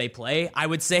sure who they play. I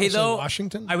would say, though,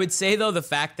 Washington? I would say, though, the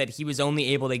fact that he was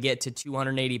only able to get to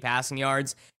 280 passing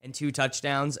yards and 2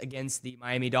 touchdowns against the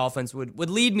Miami Dolphins would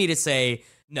lead me to say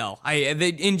no.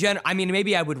 In general,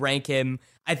 maybe I would rank him.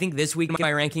 I think this week in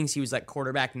my rankings, he was like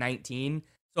quarterback 19.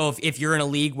 So if you're in a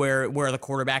league where the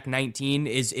quarterback 19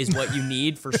 is what you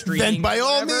need for streaming, then by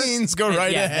all means, go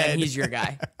right ahead. Then he's your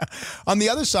guy. On the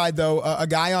other side, though, a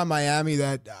guy on Miami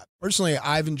that personally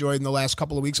I've enjoyed in the last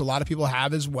couple of weeks, a lot of people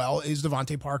have as well, is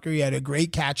Devontae Parker. He had a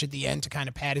great catch at the end to kind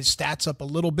of pad his stats up a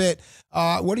little bit.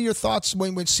 What are your thoughts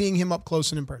when seeing him up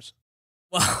close and in person?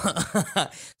 Well,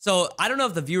 so I don't know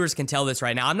if the viewers can tell this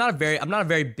right now. I'm not a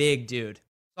very big dude.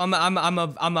 I'm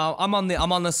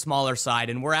on the smaller side,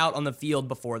 and we're out on the field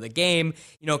before the game,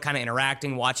 kind of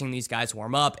interacting, watching these guys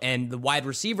warm up, and the wide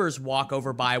receivers walk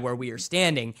over by where we are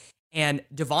standing, and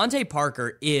Devontae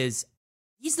Parker he's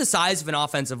he's the size of an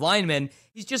offensive lineman.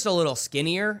 He's just a little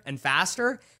skinnier and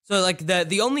faster. So like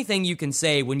the only thing you can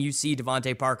say when you see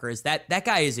Devontae Parker is that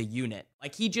guy is a unit.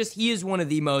 Like he is one of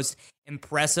the most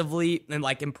impressive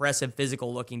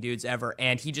physical looking dudes ever.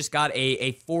 And he just got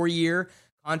a 4-year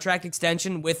contract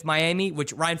extension with Miami,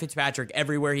 which Ryan Fitzpatrick,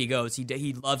 everywhere he goes,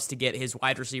 he loves to get his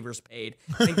wide receivers paid.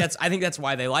 I think that's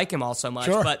why they like him all so much.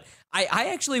 Sure. But I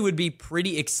actually would be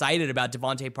pretty excited about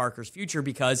Devontae Parker's future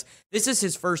because this is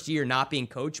his first year not being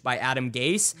coached by Adam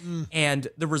Gase, and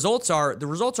the results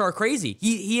are crazy.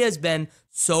 He has been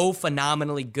so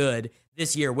phenomenally good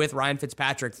this year with Ryan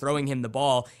Fitzpatrick throwing him the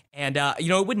ball. And,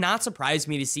 it would not surprise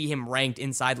me to see him ranked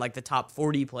inside like the top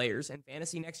 40 players in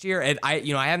fantasy next year. And I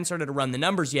haven't started to run the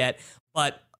numbers yet,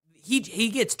 but he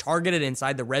gets targeted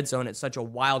inside the red zone at such a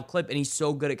wild clip, and he's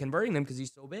so good at converting them because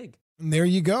he's so big. And there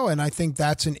you go. And I think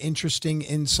that's an interesting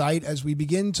insight as we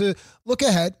begin to look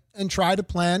ahead and try to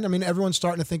plan. I mean, everyone's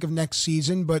starting to think of next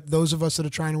season, but those of us that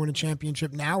are trying to win a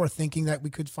championship now are thinking that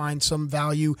we could find some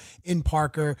value in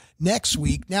Parker next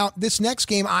week. Now, this next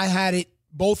game, I had it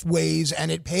both ways,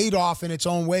 and it paid off in its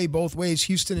own way both ways,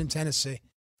 Houston and Tennessee.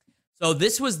 So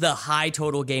this was the high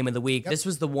total game of the week. Yep. This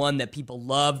was the one that people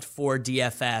loved for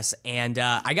DFS. And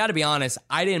I got to be honest,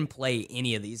 I didn't play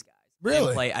any of these guys.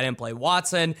 Really? I didn't play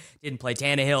Watson, didn't play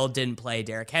Tannehill, didn't play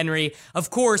Derrick Henry.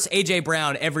 Of course, A.J.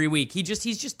 Brown every week. He's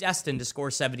just destined to score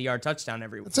 70-yard touchdown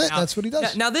every week. That's it. That's what he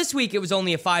does. Now this week, it was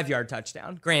only a 5-yard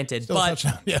touchdown, granted. Still but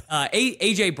touchdown, yeah.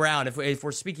 A.J. Brown, if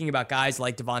we're speaking about guys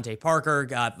like Devontae Parker,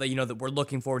 that we're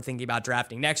looking forward thinking about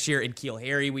drafting next year, and N'Keal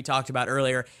Harry we talked about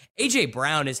earlier, A.J.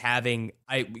 Brown is having,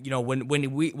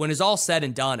 when it's all said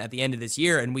and done at the end of this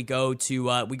year, and we go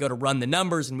to run the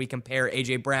numbers and we compare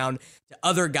A.J. Brown to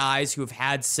other guys who have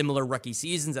had similar rookie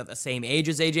seasons at the same age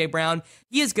as A.J. Brown,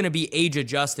 he is going to be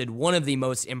age-adjusted one of the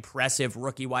most impressive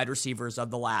rookie wide receivers of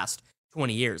the last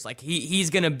 20 years. Like he's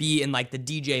going to be in like the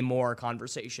DJ Moore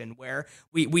conversation where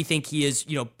we think he is,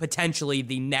 potentially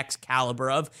the next caliber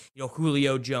of,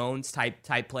 Julio Jones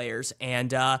type players.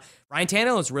 And Ryan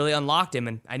Tannehill has really unlocked him,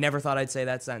 and I never thought I'd say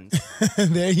that sentence.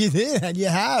 There you did, and you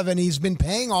have, and he's been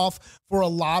paying off for a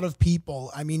lot of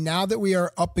people. I mean, now that we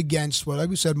are up against what, like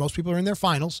we said, most people are in their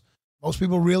finals. Most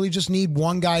people really just need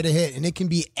one guy to hit, and it can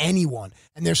be anyone.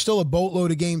 And there's still a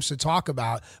boatload of games to talk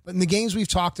about. But in the games we've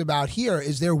talked about here,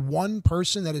 is there one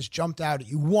person that has jumped out at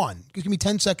you? One. Give me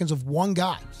 10 seconds of one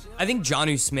guy. I think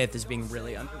Jonnu Smith is being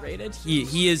really underrated.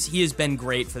 He has been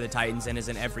great for the Titans and is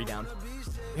in every down.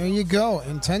 There you go.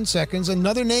 In 10 seconds,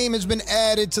 another name has been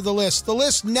added to the list. The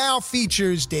list now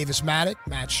features Davis Maddock,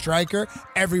 Matt Stryker,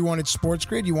 everyone at Sports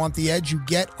Grid. You want the edge, you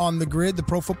get on the grid. The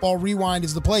Pro Football Rewind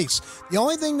is the place. The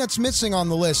only thing that's missing on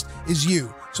the list is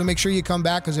you. So make sure you come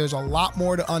back because there's a lot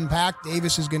more to unpack.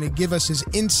 Davis is going to give us his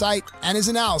insight and his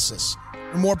analysis.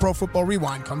 And more Pro Football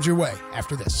Rewind comes your way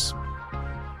after this.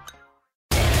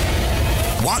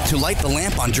 Want to light the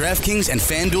lamp on DraftKings and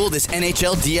FanDuel this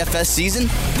NHL DFS season?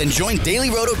 Then join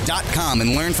DailyRoto.com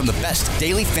and learn from the best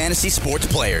daily fantasy sports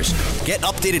players. Get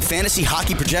updated fantasy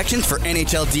hockey projections for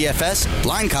NHL DFS,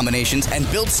 line combinations, and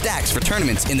build stacks for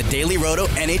tournaments in the Daily Roto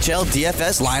NHL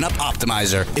DFS Lineup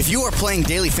Optimizer. If you are playing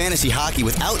daily fantasy hockey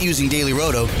without using Daily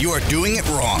Roto, you are doing it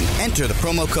wrong. Enter the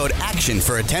promo code ACTION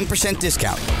for a 10%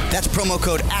 discount. That's promo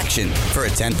code ACTION for a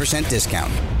 10%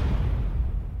 discount.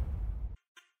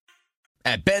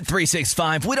 At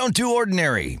Bet365, we don't do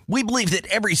ordinary. We believe that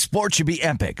every sport should be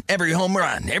epic. Every home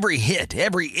run, every hit,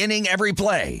 every inning, every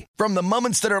play. From the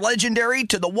moments that are legendary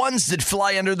to the ones that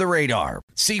fly under the radar.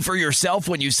 See for yourself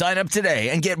when you sign up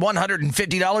today and get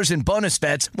 $150 in bonus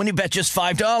bets when you bet just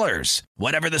 $5.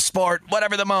 Whatever the sport,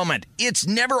 whatever the moment, it's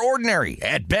never ordinary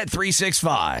at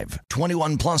Bet365.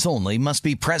 21 plus only. Must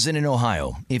be present in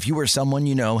Ohio. If you or someone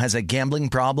you know has a gambling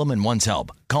problem and wants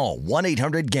help, call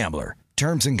 1-800-GAMBLER.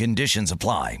 Terms and conditions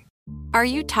apply. Are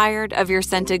you tired of your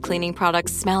scented cleaning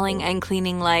products smelling and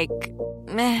cleaning like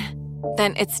meh?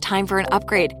 Then it's time for an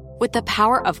upgrade with the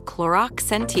power of Clorox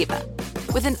Scentiva.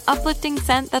 With an uplifting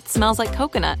scent that smells like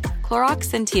coconut, Clorox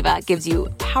Scentiva gives you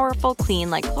powerful clean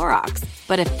like Clorox,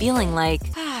 but a feeling like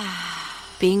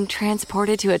being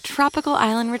transported to a tropical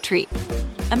island retreat.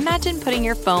 Imagine putting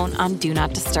your phone on Do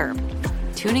Not Disturb,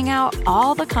 tuning out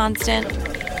all the constant,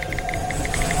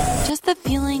 just the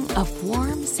feeling of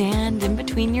warm sand in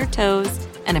between your toes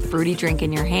and a fruity drink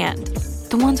in your hand.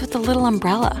 The ones with the little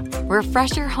umbrella.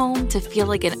 Refresh your home to feel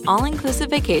like an all-inclusive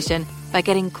vacation by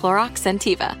getting Clorox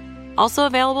Scentiva. Also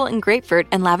available in grapefruit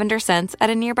and lavender scents at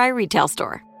a nearby retail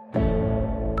store.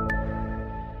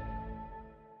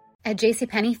 At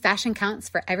JCPenney, fashion counts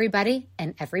for everybody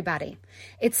and everybody.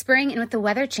 It's spring, and with the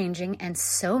weather changing and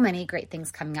so many great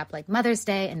things coming up like Mother's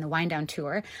Day and the Wind Down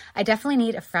Tour, I definitely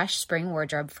need a fresh spring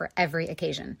wardrobe for every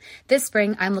occasion. This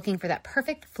spring, I'm looking for that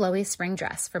perfect flowy spring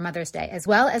dress for Mother's Day, as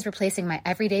well as replacing my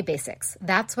everyday basics.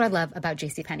 That's what I love about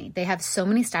JCPenney. They have so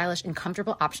many stylish and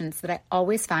comfortable options that I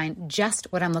always find just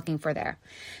what I'm looking for there.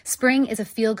 Spring is a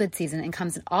feel-good season and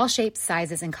comes in all shapes,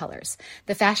 sizes, and colors.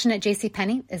 The fashion at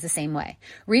JCPenney is the same way.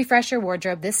 Refresh your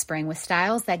wardrobe this spring with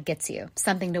styles that gets you,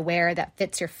 something to wear that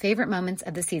fits your favorite moments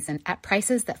of the season at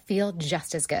prices that feel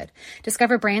just as good.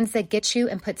 Discover brands that get you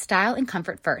and put style and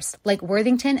comfort first, like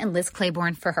Worthington and Liz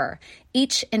Claiborne for her,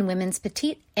 each in women's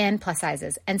petite and plus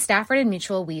sizes, and Stafford and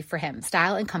Mutual Weave for him,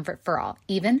 style and comfort for all,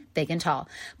 even big and tall.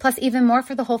 Plus even more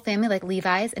for the whole family like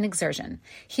Levi's and Exertion.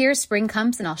 Here, spring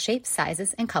comes in all shapes,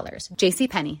 sizes, and colors.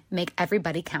 JCPenney, make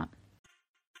everybody count.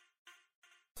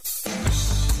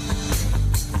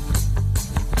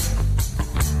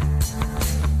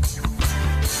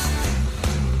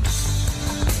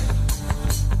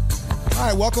 All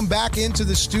right, welcome back into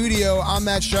the studio. I'm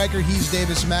Matt Stryker. He's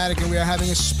Davis Maddock, and we are having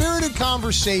a spirited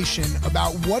conversation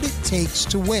about what it takes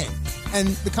to win. And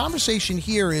the conversation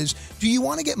here is, do you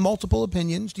want to get multiple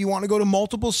opinions? Do you want to go to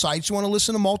multiple sites? Do you want to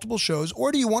listen to multiple shows?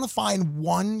 Or do you want to find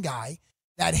one guy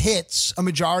that hits a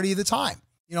majority of the time?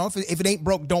 You know, if it ain't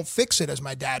broke, don't fix it, as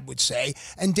my dad would say.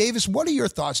 And Davis, what are your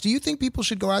thoughts? Do you think people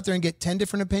should go out there and get 10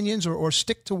 different opinions or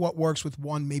stick to what works with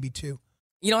one, maybe two?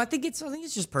 You know, I think it's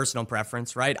just personal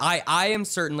preference, right? I am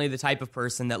certainly the type of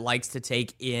person that likes to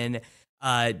take in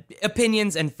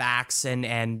opinions and facts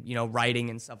and you know, writing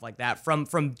and stuff like that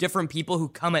from different people who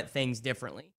come at things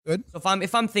differently. Good. So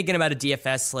if I'm thinking about a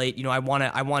DFS slate, you know, I want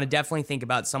to definitely think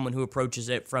about someone who approaches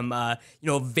it from you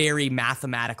know, a very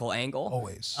mathematical angle.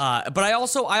 Always. But I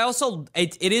also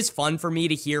it is fun for me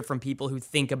to hear from people who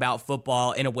think about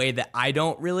football in a way that I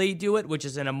don't really do it, which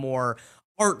is in a more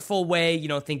artful way, you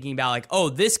know, thinking about like, oh,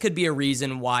 this could be a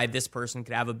reason why this person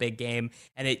could have a big game.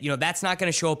 And it, you know, that's not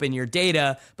going to show up in your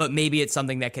data, but maybe it's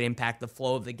something that could impact the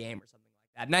flow of the game or something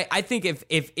like that. And I think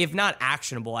if not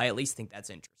actionable, I at least think that's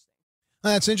interesting.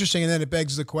 That's interesting. And then it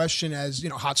begs the question, as you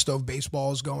know, hot stove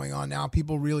baseball is going on now.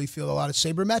 People really feel a lot of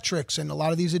sabermetrics and a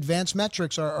lot of these advanced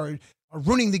metrics are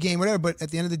ruining the game, whatever. But at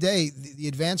the end of the day, the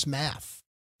advanced math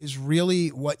is really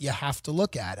what you have to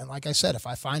look at. And like I said, if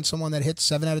I find someone that hits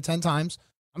 7 out of 10 times,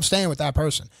 I'm staying with that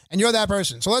person. And you're that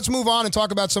person. So let's move on and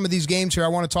talk about some of these games here. I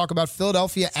want to talk about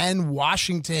Philadelphia and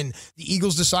Washington. The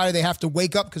Eagles decided they have to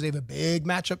wake up because they have a big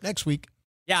matchup next week.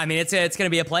 Yeah, I mean, it's going to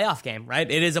be a playoff game, right?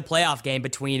 It is a playoff game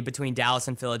between Dallas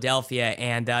and Philadelphia.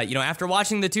 And, you know, after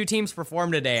watching the two teams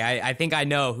perform today, I think I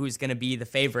know who's going to be the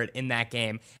favorite in that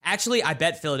game. Actually, I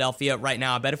bet Philadelphia right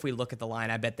now. I bet if we look at the line,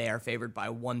 I bet they are favored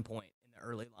by 1 point in the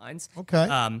early lines. Okay.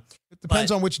 It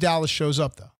depends on which Dallas shows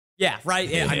up, though. Yeah, right.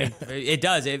 I mean, it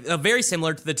does. Very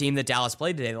similar to the team that Dallas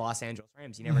played today, the Los Angeles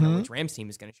Rams. You never know which Rams team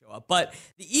is going to show up. But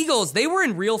the Eagles, they were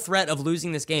in real threat of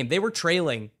losing this game. They were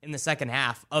trailing in the second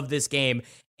half of this game.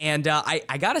 And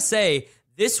I got to say,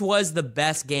 this was the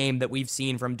best game that we've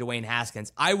seen from Dwayne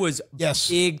Haskins. I was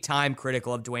big time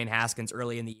critical of Dwayne Haskins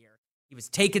early in the year. He was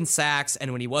taking sacks,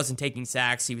 and when he wasn't taking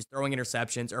sacks, he was throwing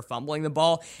interceptions or fumbling the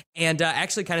ball. And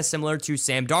actually kind of similar to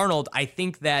Sam Darnold, I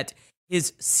think that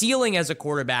his ceiling as a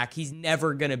quarterback, he's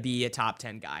never going to be a top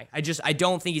 10 guy. I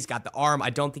don't think he's got the arm. I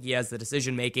don't think he has the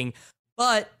decision making.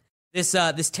 But this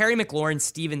Terry McLaurin,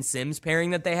 Steven Sims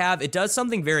pairing that they have, it does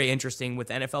something very interesting with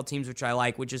NFL teams, which I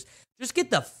like, which is just get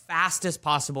the fastest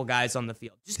possible guys on the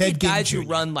field. Just get guys who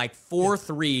run like 4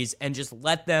 threes and just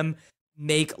let them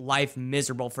make life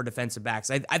miserable for defensive backs.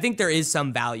 I think there is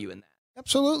some value in that.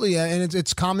 Absolutely, and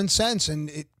it's common sense, and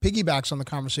it piggybacks on the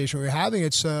conversation we were having.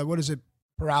 It's what is it?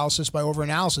 Paralysis by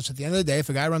overanalysis. At the end of the day, if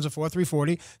a guy runs a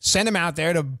 4.340, send him out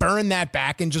there to burn that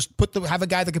back and just have a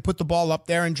guy that could put the ball up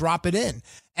there and drop it in.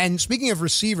 And speaking of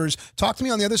receivers, talk to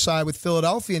me on the other side with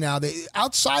Philadelphia now.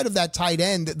 Outside of that tight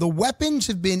end, the weapons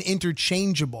have been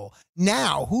interchangeable.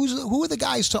 Now, who are the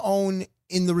guys to own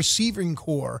in the receiving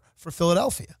core for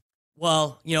Philadelphia?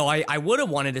 Well, you know, I would have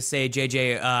wanted to say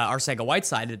J.J.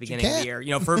 Arcega-Whiteside at the beginning of the year.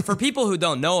 You know, for people who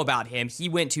don't know about him, he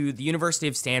went to the University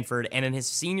of Stanford, and in his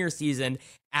senior season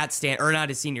at or not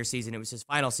his senior season, it was his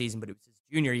final season, but it was his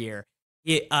junior year.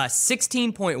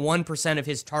 16.1% of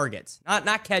his targets,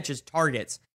 not catches,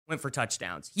 targets, went for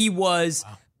touchdowns. He was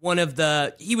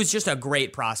he was just a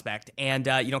great prospect. And,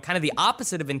 you know, kind of the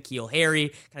opposite of N'Keal Harry,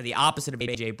 kind of the opposite of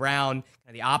A.J. Brown, kind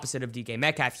of the opposite of DK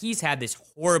Metcalf. He's had this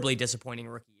horribly disappointing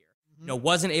rookie year.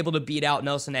 wasn't able to beat out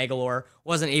Nelson Aguilar,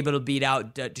 wasn't able to beat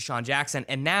out Deshaun Jackson,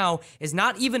 and now is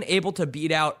not even able to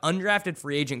beat out undrafted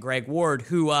free agent Greg Ward,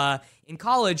 who in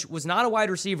college was not a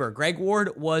wide receiver. Greg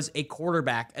Ward was a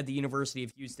quarterback at the University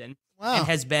of Houston and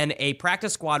has been a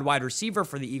practice squad wide receiver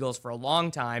for the Eagles for a long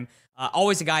time.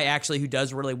 Always a guy, actually, who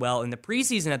does really well in the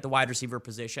preseason at the wide receiver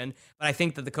position. But I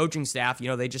think that the coaching staff,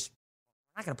 they just,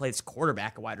 we're not going to play this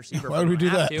quarterback a wide receiver. Why would we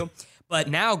do that? But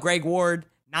now Greg Ward,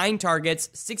 9 targets,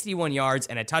 61 yards,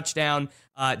 and a touchdown.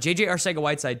 J.J.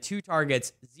 Arcega-Whiteside, 2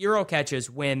 targets, 0 catches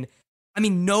when,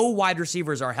 no wide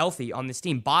receivers are healthy on this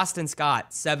team. Boston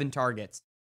Scott, 7 targets,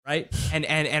 right? And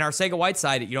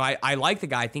Arcega-Whiteside, I like the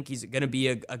guy. I think he's going to be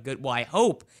a good, I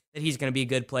hope that he's going to be a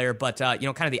good player. But, kind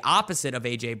of the opposite of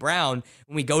A.J. Brown,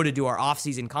 when we go to do our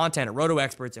offseason content at Roto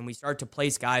Experts and we start to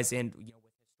place guys in, with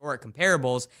historic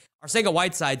comparables,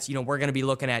 Arcega-Whiteside's, we're going to be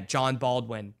looking at John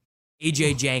Baldwin,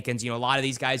 A.J. Jenkins, a lot of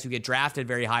these guys who get drafted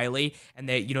very highly, and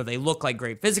they look like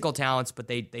great physical talents, but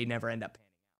they never end up panning out.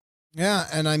 Yeah,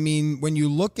 and when you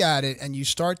look at it and you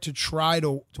start to try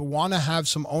to want to have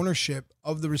some ownership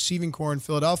of the receiving core in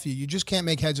Philadelphia, you just can't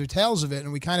make heads or tails of it.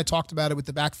 And we kind of talked about it with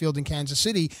the backfield in Kansas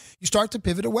City. You start to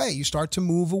pivot away. You start to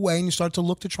move away, and you start to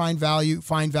look to try and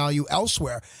find value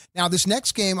elsewhere. Now, this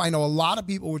next game, I know a lot of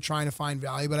people were trying to find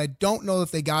value, but I don't know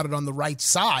if they got it on the right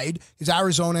side, is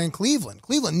Arizona and Cleveland.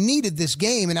 Cleveland needed this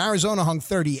game, and Arizona hung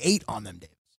 38 on them, Dave.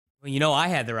 Well, I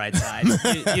had the right side.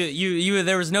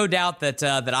 There was no doubt that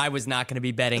I was not going to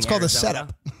be betting. It's called Arizona. a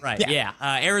setup, right? Yeah.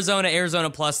 Arizona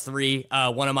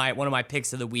 +3. One of my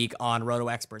picks of the week on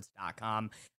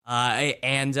RotoExperts.com.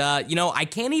 I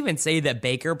can't even say that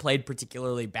Baker played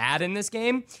particularly bad in this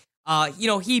game.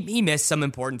 He missed some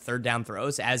important third down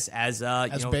throws as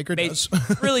Baker does.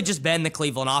 Really just been the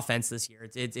Cleveland offense this year.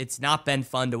 It's not been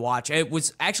fun to watch. It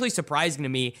was actually surprising to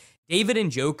me. David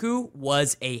Njoku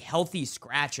was a healthy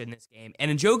scratch in this game.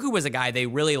 And Njoku was a guy they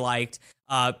really liked,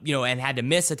 and had to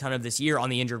miss a ton of this year on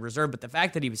the injured reserve. But the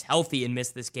fact that he was healthy and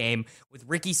missed this game with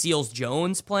Ricky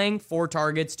Seals-Jones playing 4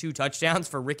 targets, 2 touchdowns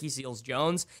for Ricky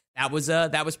Seals-Jones, that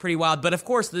was pretty wild. But of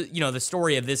course, the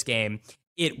story of this game,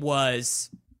 it was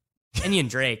Kenyon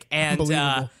Drake. And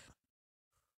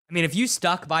if you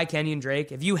stuck by Kenyon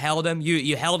Drake, if you held him,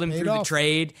 you held him through the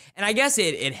trade. And I guess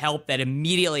it helped that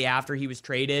immediately after he was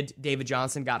traded, David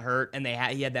Johnson got hurt, and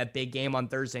he had that big game on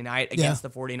Thursday night against the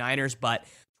 49ers. But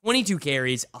 22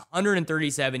 carries,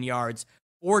 137 yards,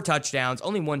 4 touchdowns,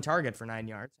 only 1 target for 9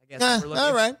 yards. I guess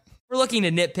all right. We're looking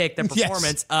to nitpick the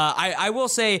performance. Yes. I will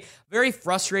say, very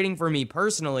frustrating for me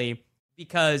personally,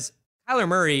 because Kyler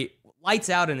Murray lights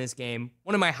out in this game,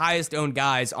 one of my highest owned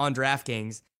guys on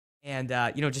DraftKings. And,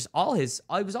 just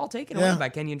it was all taken away by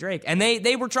Kenyon Drake. And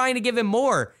they were trying to give him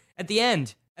more at the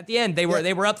end. They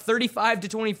were up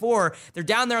 35-24. They're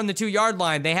down there on the 2-yard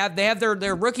line. They have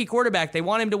their rookie quarterback. They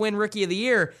want him to win Rookie of the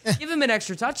Year. Give him an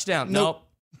extra touchdown. Nope.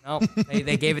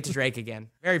 They gave it to Drake again.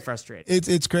 Very frustrating.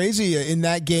 It's crazy. In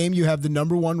that game, you have the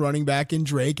number 1 running back in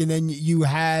Drake, and then you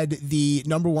had the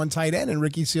number 1 tight end in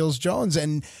Ricky Seals-Jones.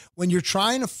 And when you're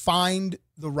trying to find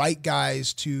the right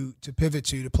guys to pivot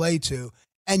to play to,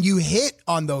 and you hit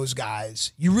on those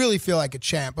guys, you really feel like a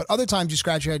champ. But other times you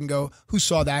scratch your head and go, who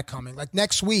saw that coming? Like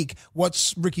next week,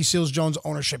 what's Ricky Seals-Jones'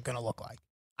 ownership going to look like?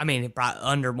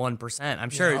 Under 1%. I'm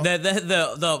sure.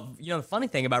 The funny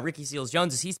thing about Ricky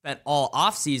Seals-Jones is he spent all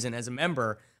offseason as a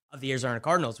member of the Arizona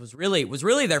Cardinals, was really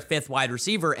their 5th wide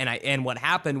receiver. And what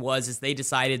happened was they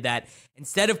decided that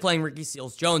instead of playing Ricky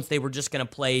Seals-Jones, they were just going to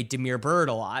play Damiere Byrd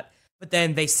a lot. But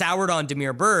then they soured on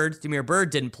Damiere Byrd. Damiere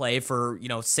Byrd didn't play for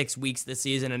 6 weeks this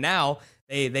season, and now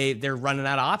they're running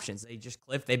out of options.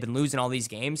 They've been losing all these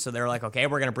games, so they're like, okay,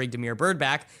 we're gonna bring Damiere Byrd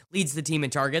back. Leads the team in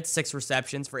targets, 6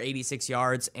 receptions for 86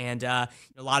 yards, and a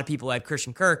lot of people like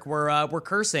Christian Kirk were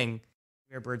cursing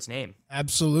Damiere Byrd's name.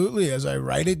 Absolutely, as I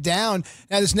write it down.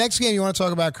 Now, this next game you want to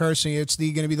talk about cursing. It's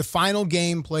going to be the final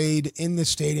game played in the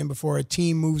stadium before a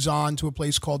team moves on to a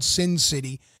place called Sin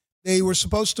City. They were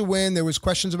supposed to win. There was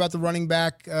questions about the running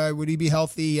back. Would he be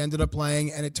healthy? He ended up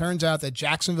playing, and it turns out that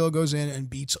Jacksonville goes in and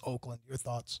beats Oakland. Your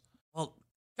thoughts? Well,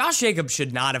 Josh Jacobs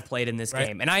should not have played in this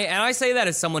game, and I say that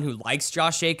as someone who likes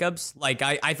Josh Jacobs. Like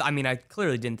I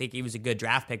clearly didn't think he was a good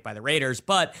draft pick by the Raiders,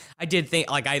 but I did think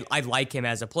I like him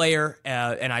as a player,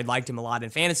 and I liked him a lot in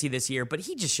fantasy this year. But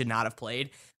he just should not have played.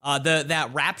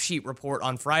 That rap sheet report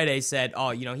on Friday said,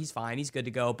 he's fine, he's good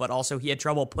to go, but also he had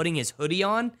trouble putting his hoodie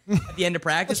on at the end of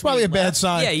practice. That's probably a bad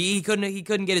sign. Yeah, he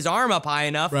couldn't get his arm up high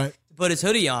enough to put his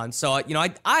hoodie on. So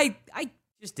I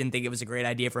just didn't think it was a great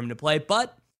idea for him to play,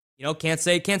 but can't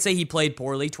say he played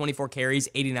poorly. 24 carries,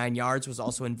 89 yards, was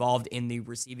also involved in the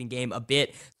receiving game a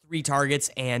bit. 3 targets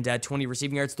and 20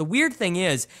 receiving yards. The weird thing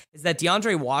is that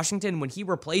DeAndre Washington, when he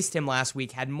replaced him last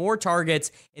week, had more targets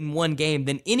in one game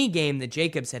than any game that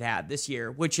Jacobs had this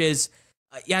year, which is,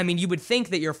 you would think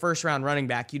that your first-round running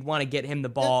back, you'd want to get him the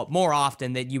ball more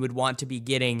often than you would want to be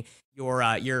getting your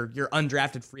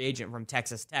undrafted free agent from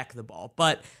Texas Tech the ball.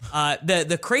 But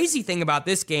the crazy thing about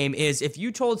this game is if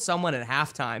you told someone at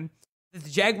halftime that the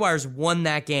Jaguars won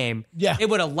that game, it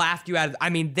would have laughed you out of. I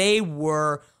mean, they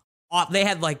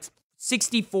had like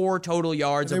 64 total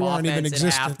yards of offense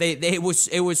at half. It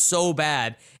was so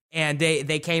bad. And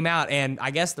they came out, and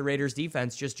I guess the Raiders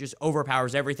defense just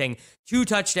overpowers everything. 2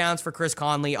 touchdowns for Chris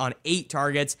Conley on 8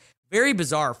 targets. Very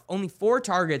bizarre. Only 4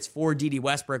 targets for D.D.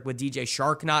 Westbrook with DJ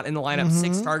Shark not in the lineup.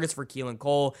 6 targets for Keelan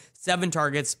Cole. 7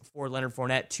 targets for Leonard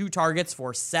Fournette. 2 targets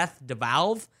for Seth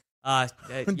DeValve.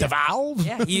 DeValve?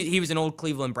 Yeah, he was an old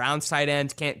Cleveland Browns tight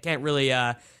end. Can't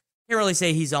really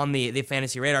say he's on the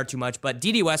fantasy radar too much, but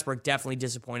D.D. Westbrook definitely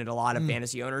disappointed a lot of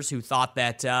fantasy owners who thought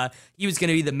that he was going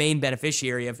to be the main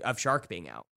beneficiary of Shark being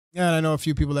out. Yeah, and I know a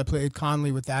few people that played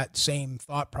Conley with that same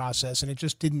thought process, and it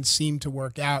just didn't seem to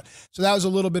work out. So that was a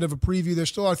little bit of a preview. There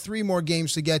still are 3 more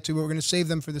games to get to, but we're going to save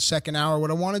them for the second hour.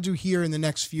 What I want to do here in the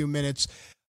next few minutes,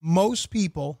 most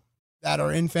people that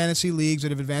are in fantasy leagues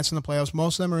that have advanced in the playoffs,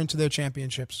 most of them are into their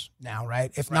championships now,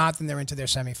 right? If not, then they're into their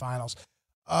semifinals.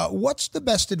 What's the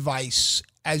best advice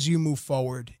as you move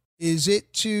forward? Is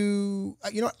it to,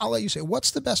 I'll let you say,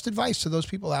 what's the best advice to those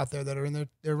people out there that are in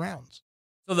their rounds?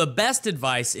 So the best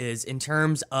advice is, in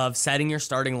terms of setting your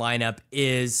starting lineup,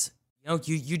 is,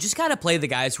 you just got to play the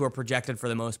guys who are projected for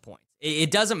the most points.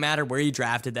 It doesn't matter where you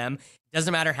drafted them. It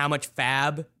doesn't matter how much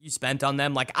fab you spent on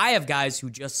them. Like, I have guys who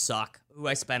just suck, who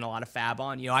I spent a lot of fab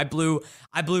on. I blew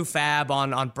fab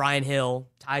on Brian Hill,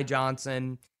 Ty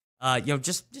Johnson,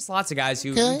 just lots of guys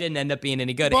who didn't end up being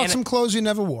any good. Bought some clothes you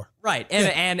never wore. Right.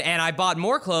 And I bought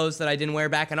more clothes that I didn't wear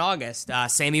back in August.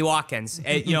 Sammy Watkins.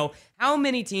 How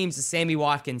many teams is Sammy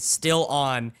Watkins still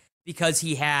on because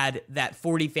he had that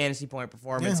 40 fantasy point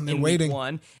performance in week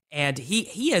 1? And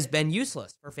he has been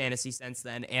useless for fantasy since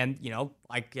then. And,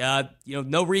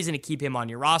 no reason to keep him on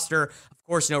your roster. Of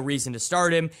course, no reason to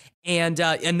start him. And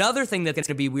another thing that's going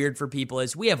to be weird for people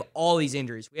is we have all these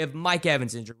injuries. We have Mike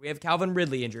Evans injured. We have Calvin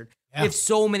Ridley injured. Yeah. We have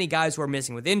so many guys who are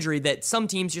missing with injury that some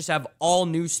teams just have all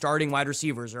new starting wide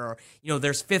receivers. Or,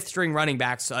 there's 5th-string running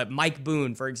backs. Mike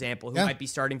Boone, for example, who might be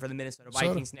starting for the Minnesota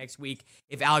Vikings next week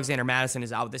if Alexander Madison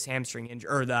is out with this hamstring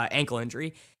injury or the ankle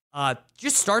injury.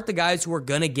 Just start the guys who are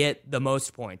going to get the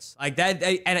most points like that.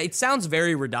 And it sounds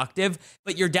very reductive,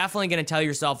 but you're definitely going to tell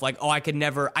yourself like, I could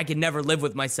never live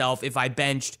with myself if I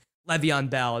benched Le'Veon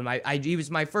Bell and he was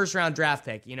my first round draft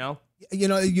pick,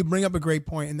 You bring up a great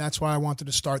point, and that's why I wanted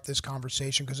to start this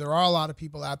conversation, because there are a lot of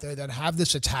people out there that have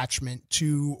this attachment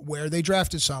to where they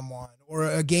drafted someone or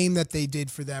a game that they did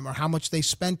for them or how much they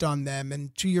spent on them.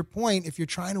 And to your point, if you're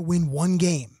trying to win one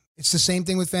game, it's the same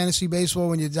thing with fantasy baseball.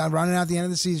 When you're running out the end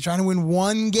of the season, trying to win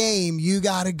one game, you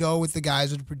got to go with the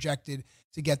guys that are projected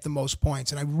to get the most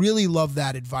points. And I really love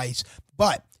that advice.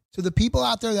 But to the people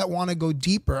out there that want to go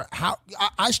deeper,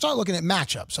 I start looking at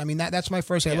matchups. I mean, that's my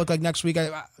first thing. I look like next week,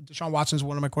 Deshaun Watson's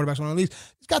one of my quarterbacks, one of the leagues.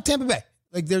 He's got Tampa Bay.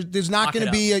 Like there's not going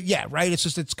to be right. It's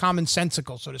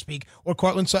commonsensical, so to speak. Or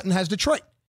Cortland Sutton has Detroit.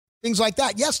 Things like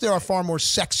that. Yes, there are far more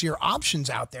sexier options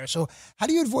out there. So how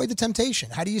do you avoid the temptation?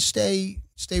 How do you stay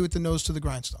with the nose to the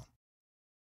grindstone?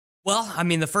 Well, I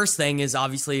mean, the first thing is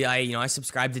obviously I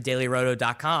subscribe to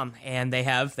dailyroto.com, and they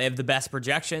have the best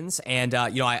projections, and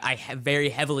I have very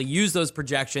heavily used those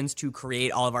projections to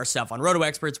create all of our stuff on Roto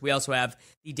Experts. We also have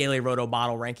the Daily Roto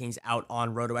model rankings out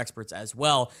on Roto Experts as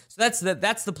well. So that's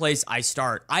the place I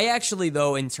start. I actually,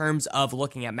 though, in terms of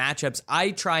looking at matchups,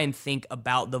 I try and think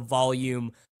about the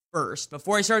volume first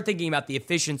before I start thinking about the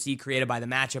efficiency created by the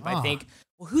matchup. I think,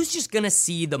 well, who's just going to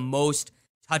see the most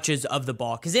touches of the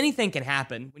ball? Because anything can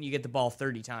happen when you get the ball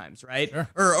 30 times, right? Sure.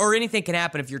 Or anything can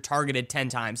happen if you're targeted 10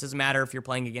 times. Doesn't matter if you're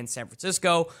playing against San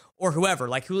Francisco or whoever.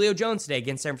 Like Julio Jones today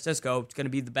against San Francisco, it's going to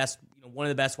be the best, one of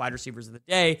the best wide receivers of the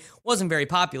day. Wasn't very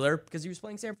popular because he was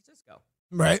playing San Francisco.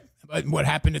 Right. But what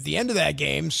happened at the end of that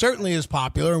game certainly is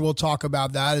popular, and we'll talk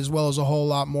about that as well as a whole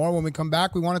lot more. When we come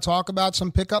back, we want to talk about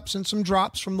some pickups and some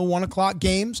drops from the 1 o'clock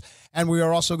games, and we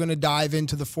are also going to dive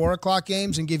into the 4 o'clock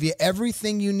games and give you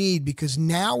everything you need, because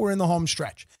now we're in the home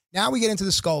stretch. Now we get into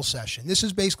the skull session. This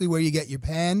is basically where you get your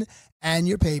pen and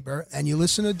your paper, and you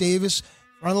listen to Davis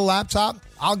in front of the laptop.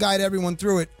 I'll guide everyone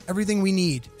through it. Everything we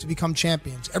need to become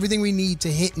champions, everything we need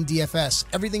to hit in DFS,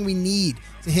 everything we need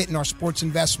to hit in our sports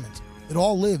investments. It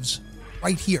all lives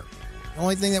right here. The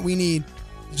only thing that we need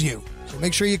is you. So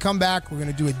make sure you come back. We're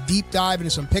going to do a deep dive into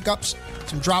some pickups,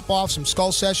 some drop-offs, some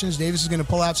skull sessions. Davis is going to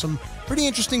pull out some pretty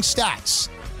interesting stats.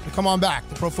 So come on back.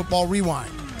 The Pro Football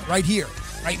Rewind right here,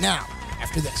 right now,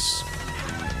 after this.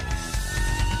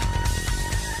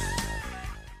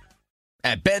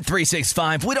 At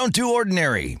Bet365, we don't do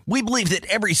ordinary. We believe that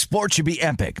every sport should be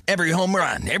epic. Every home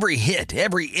run, every hit,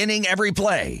 every inning, every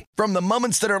play. From the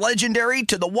moments that are legendary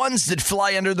to the ones that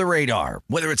fly under the radar.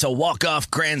 Whether it's a walk-off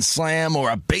grand slam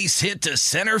or a base hit to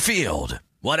center field.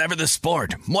 Whatever the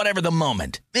sport, whatever the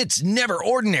moment. It's never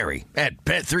ordinary at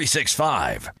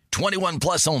Bet365. 21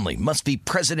 plus only. Must be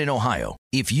present in Ohio.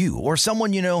 If you or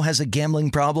someone you know has a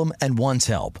gambling problem and wants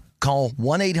help, call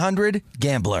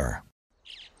 1-800-GAMBLER.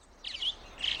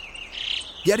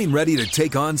 Getting ready to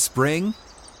take on spring?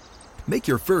 Make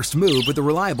your first move with the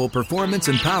reliable performance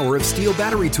and power of Steel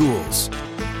battery tools.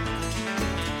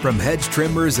 From hedge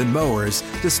trimmers and mowers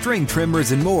to string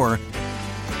trimmers and more,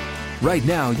 right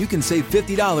now you can save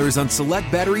 $50 on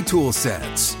select battery tool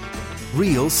sets.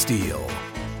 Real Steel.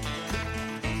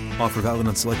 Offer valid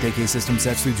on select AK system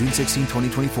sets through June 16,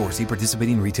 2024. See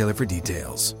participating retailer for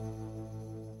details.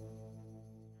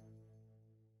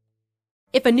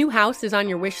 If a new house is on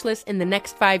your wish list in the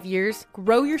next 5 years,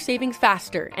 grow your savings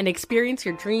faster and experience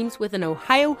your dreams with an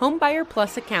Ohio Homebuyer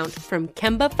Plus account from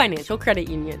Kemba Financial Credit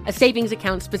Union. A savings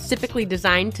account specifically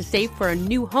designed to save for a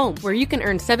new home where you can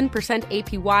earn 7%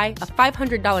 APY,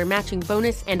 a $500 matching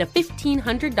bonus, and a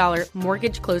 $1,500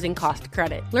 mortgage closing cost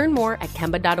credit. Learn more at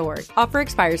Kemba.org. Offer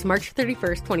expires March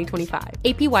 31st, 2025.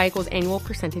 APY equals annual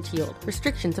percentage yield.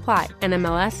 Restrictions apply.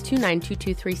 NMLS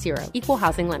 292230. Equal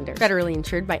housing lender. Federally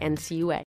insured by NCUA.